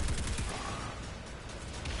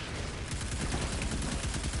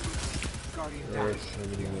 Guardian There down. are so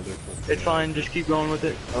many motherfuckers. It's fine, just keep going with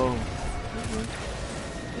it. Oh.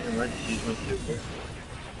 Damn, I just used my super.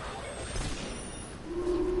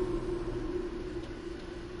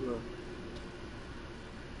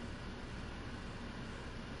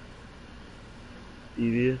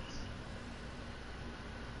 Devious.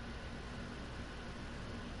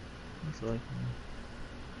 Looks like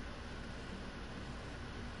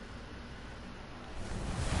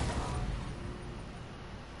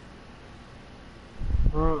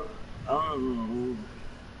I don't know.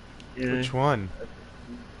 Yeah. Which one?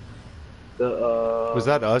 The Was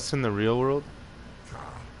that us in the real world?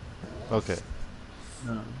 Okay.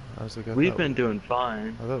 No. I was like, I We've thought been doing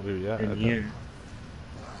fine I thought we were, yeah. I in thought- here.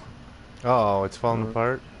 Oh, it's falling Uh,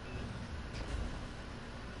 apart?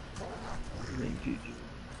 Thank you.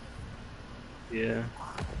 Yeah.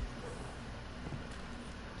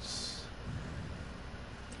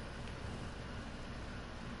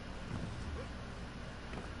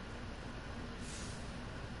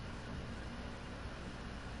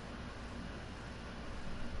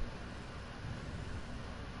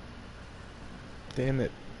 Damn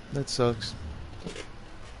it. That sucks.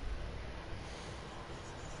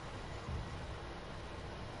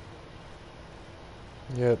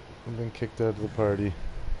 Yep, I've been kicked out of the party.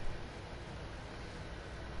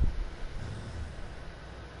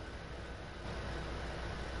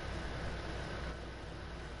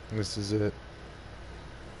 This is it.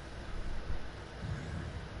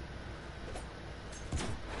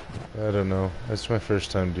 I don't know. That's my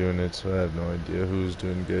first time doing it, so I have no idea who's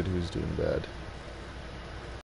doing good, who's doing bad.